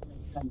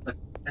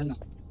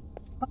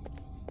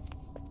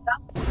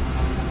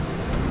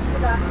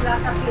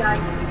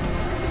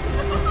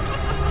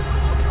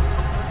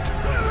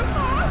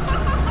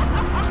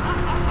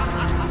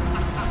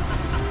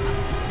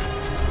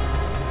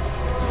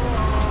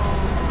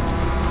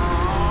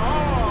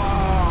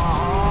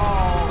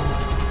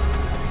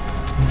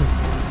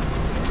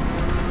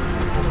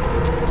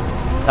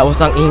 Tapos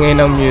ang ingay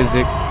ng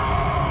music.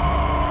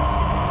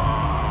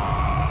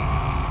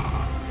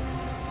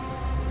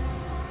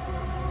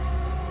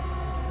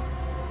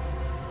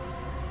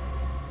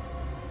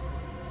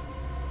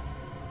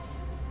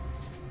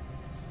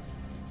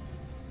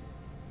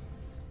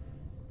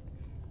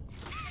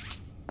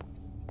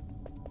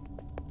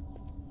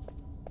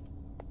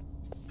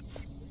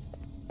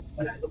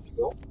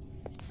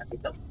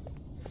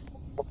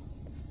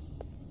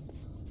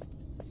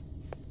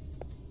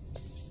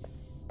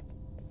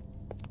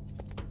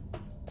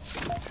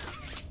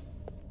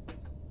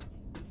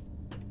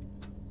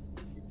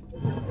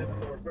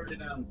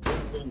 Ferdinand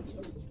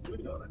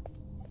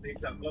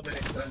takes up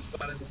Comelec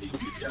Transparency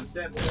Judicial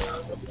Center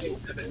out of the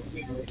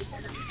 17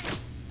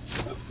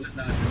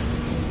 na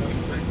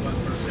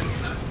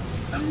 0.21% na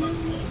ng mga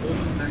boto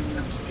ng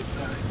transmit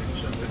sa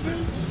election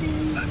results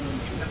at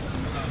ilang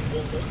ang mga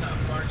boto na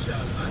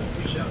partial and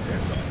official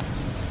results.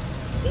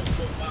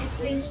 Boto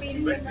Marcos,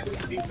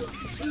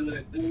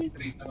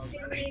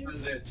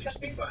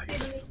 23,865.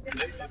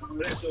 Leila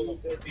Preso,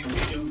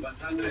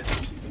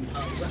 40,136,911.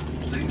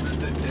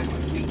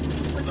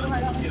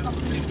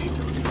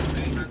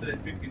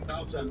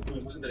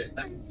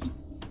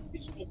 350,290.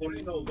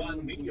 Ismopolino,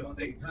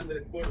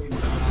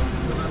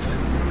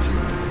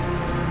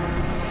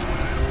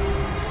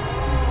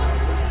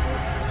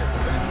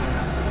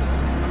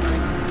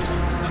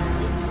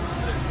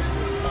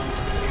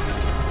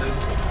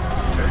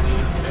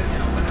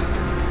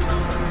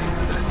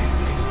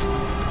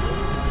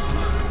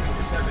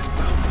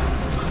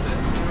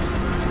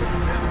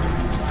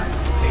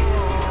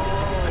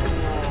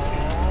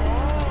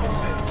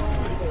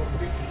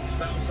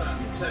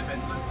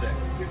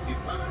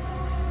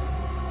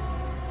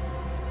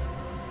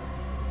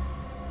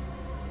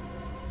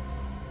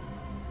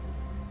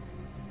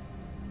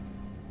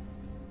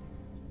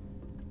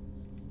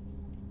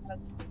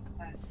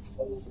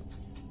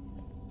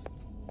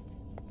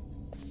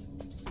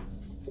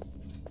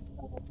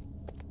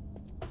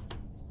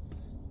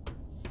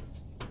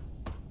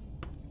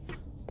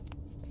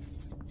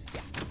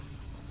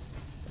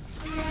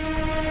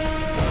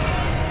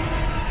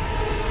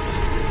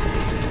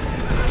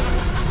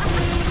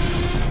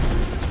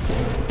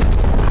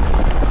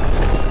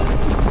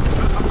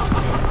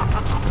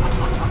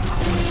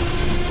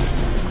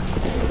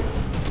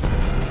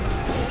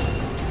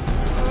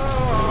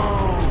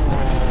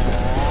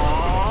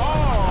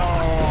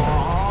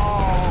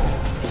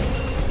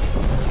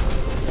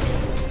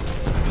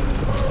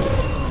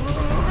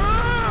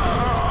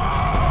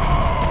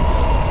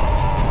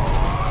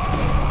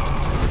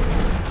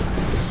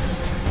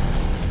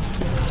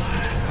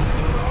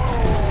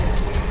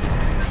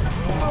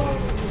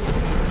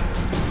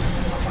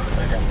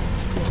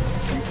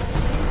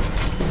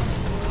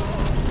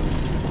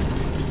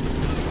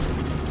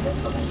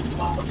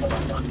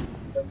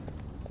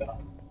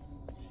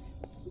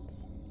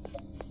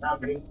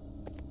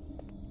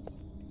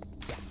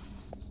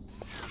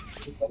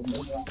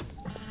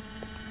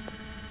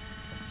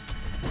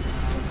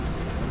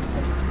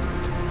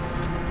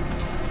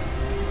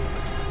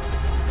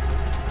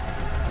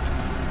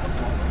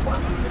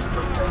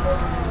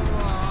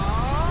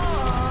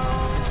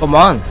 Come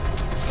on,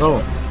 let's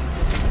go.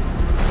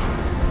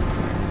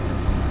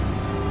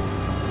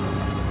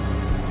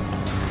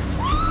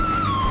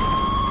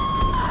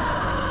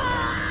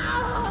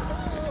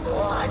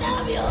 What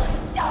have you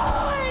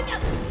done?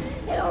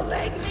 You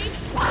make me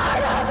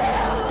part of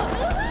you!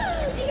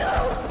 You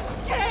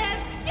can't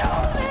do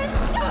this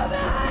to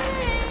me!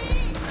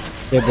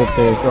 Keep it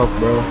to yourself,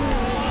 bro.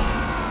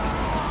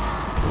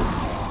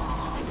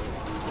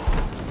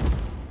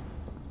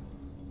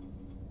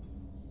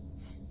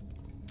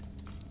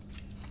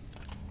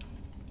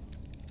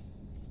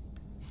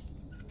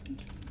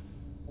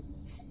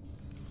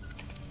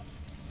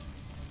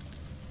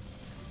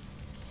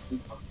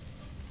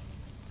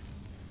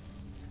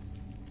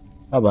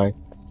 Bye-bye.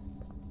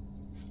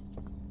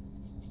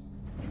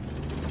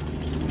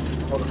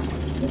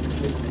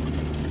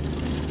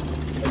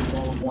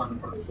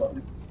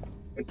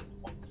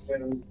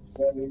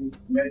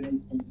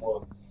 Many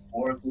people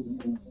working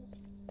in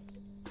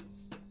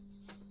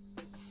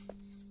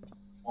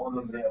all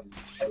of them.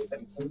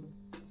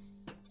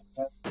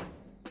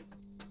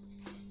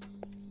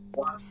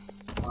 One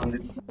on the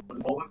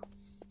board.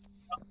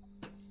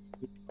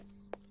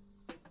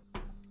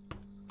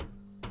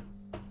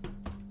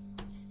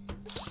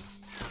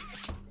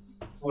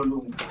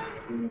 Tulong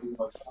yung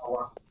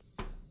mag-asawa.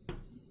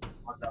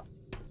 Madam.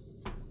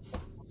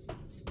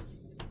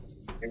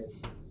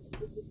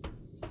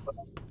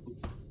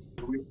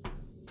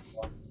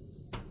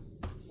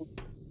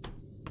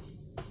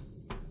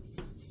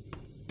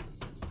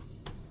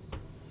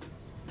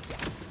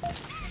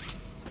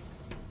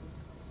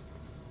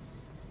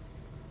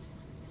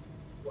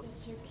 Did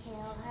you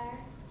kill her?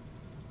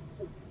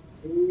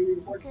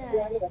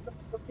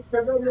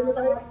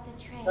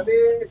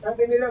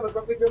 Sabi nila,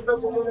 magpapicture daw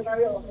po muna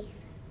tayo.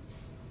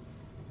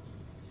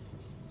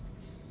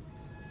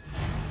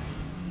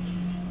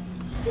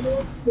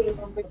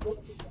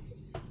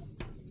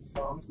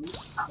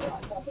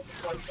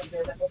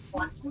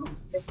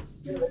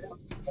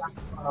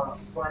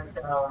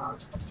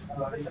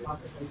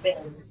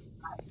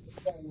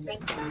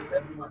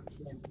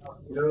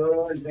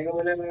 Yun, tingnan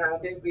mo na mga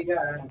ating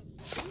bigaan.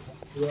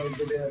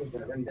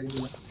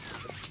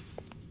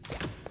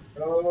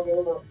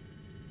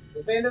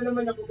 Kaya na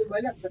naman ako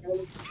kumalak sa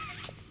kalang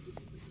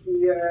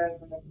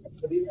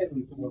sabihin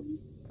dito mo.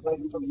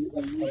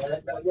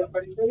 Talaga pa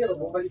rin kayo,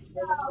 bumalik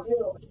na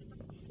kayo.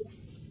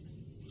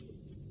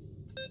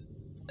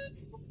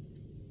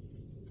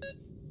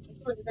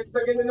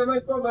 Nagtagal na naman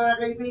po mga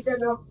kaibigan,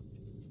 no?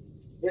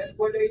 Yan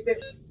po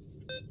latest.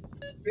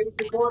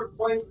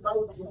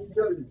 24.5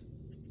 million.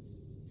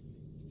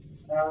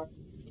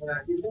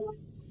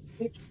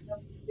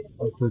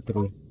 Okay,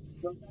 true.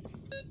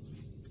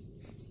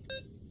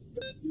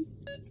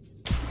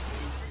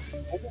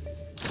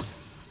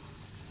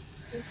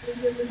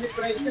 Yung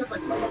price niya,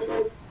 mas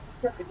malaki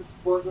siya. Ito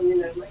po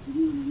nila.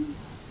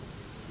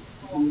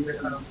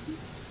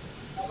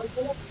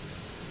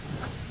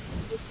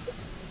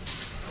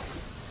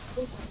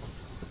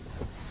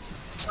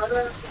 Para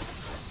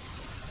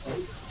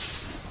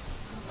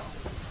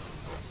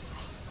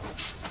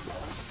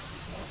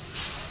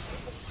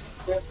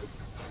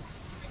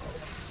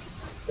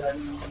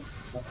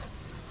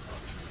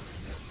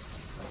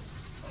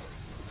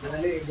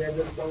dali,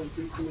 gagawin pang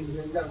 50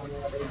 million lang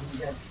mga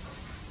kaibigan.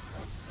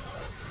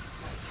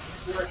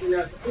 Kung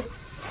sinasakit,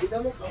 hindi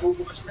mo,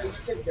 mabubukas na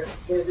natin.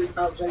 7,000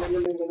 na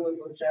naman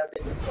nanonood sa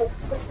atin.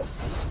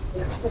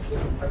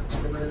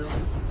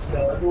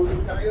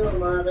 Matulog na kayo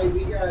mga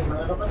kaibigan,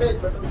 mga kapatid,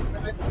 matulog na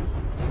kayo.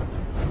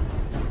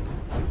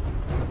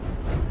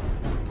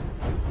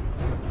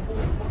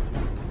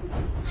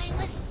 I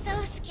was so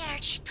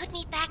scared she'd put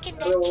me back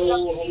in that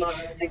case.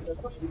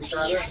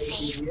 But you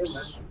saved me.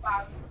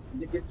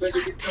 You're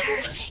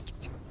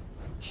perfect.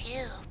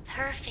 Too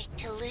perfect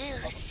to lose.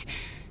 house.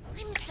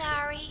 I'm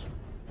sorry.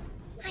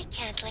 I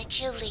can't let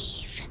you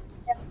leave.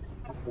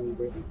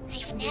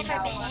 I've never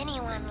met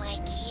anyone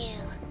like you.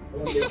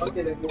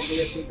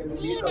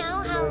 Do you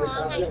know how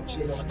long I've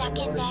been stuck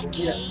in that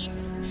case?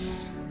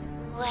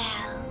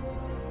 Well,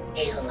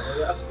 too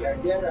long.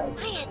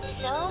 I had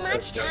so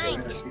much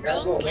time to think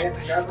and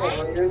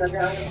reflect.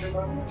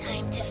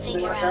 Time to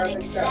figure out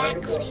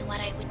exactly what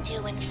I would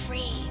do when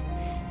free.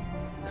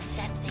 We'll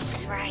set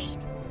things right.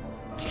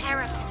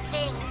 Terrible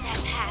things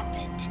have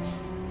happened.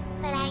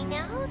 But I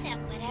know that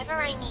whatever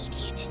I need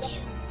you to do,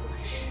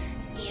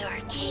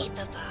 you're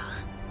capable.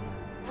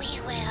 We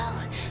will.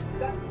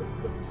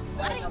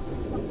 What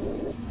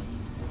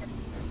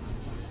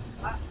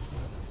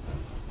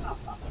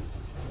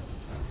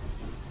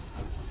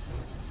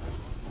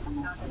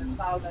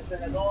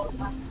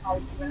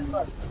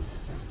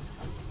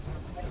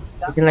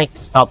We can like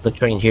stop the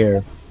train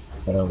here,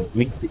 but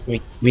we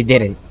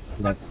didn't.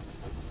 Like,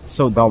 it's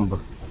so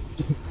dumb.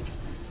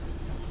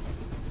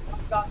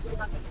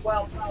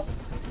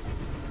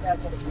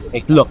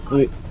 Like, look,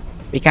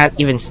 we can't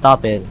even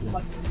stop it.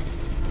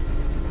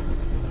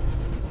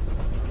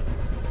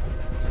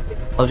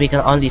 But we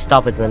can only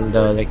stop it when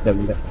the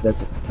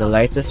the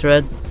light is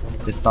red.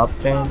 The stop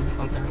train.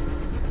 Okay.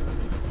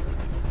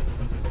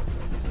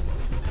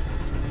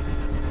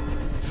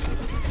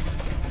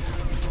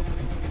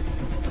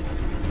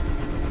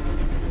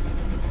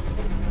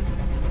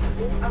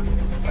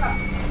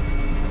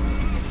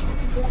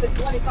 The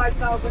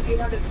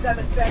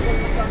 25,807 pesos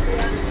from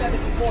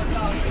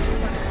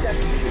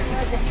 374,272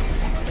 pesos.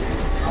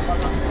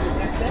 Habang ang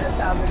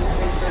 10,000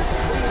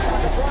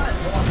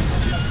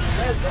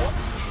 pesos,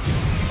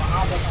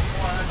 maabot ang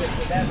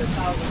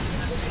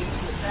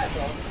 411,282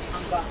 pesos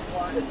hanggang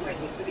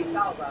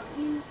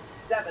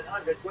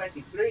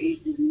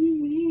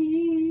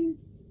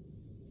 423,723.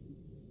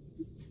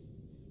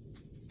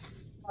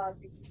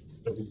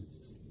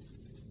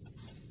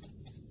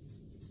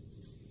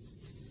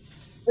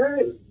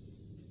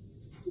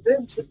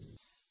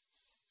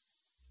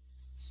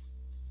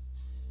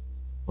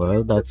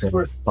 Well, that's a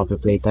Poppy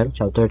Playtime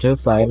Chapter 2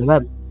 Flying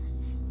Web.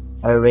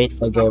 I rate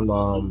the game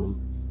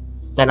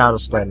 10 out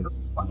of 10.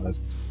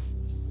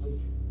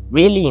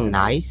 Really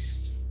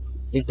nice.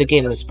 The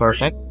game is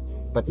perfect,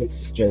 but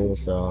it's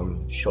just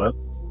short,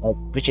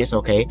 which is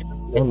okay,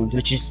 and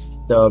which is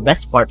the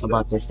best part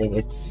about this thing.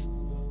 It's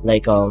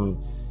like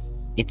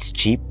it's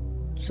cheap,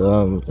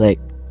 so like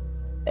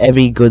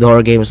every good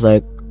horror game is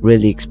like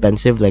really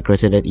expensive, like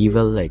Resident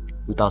Evil, like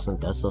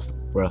 2,000 pesos,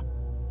 bro.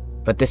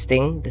 But this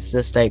is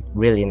just like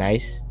really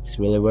nice. It's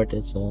really worth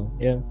it. So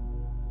yeah,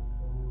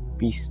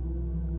 peace.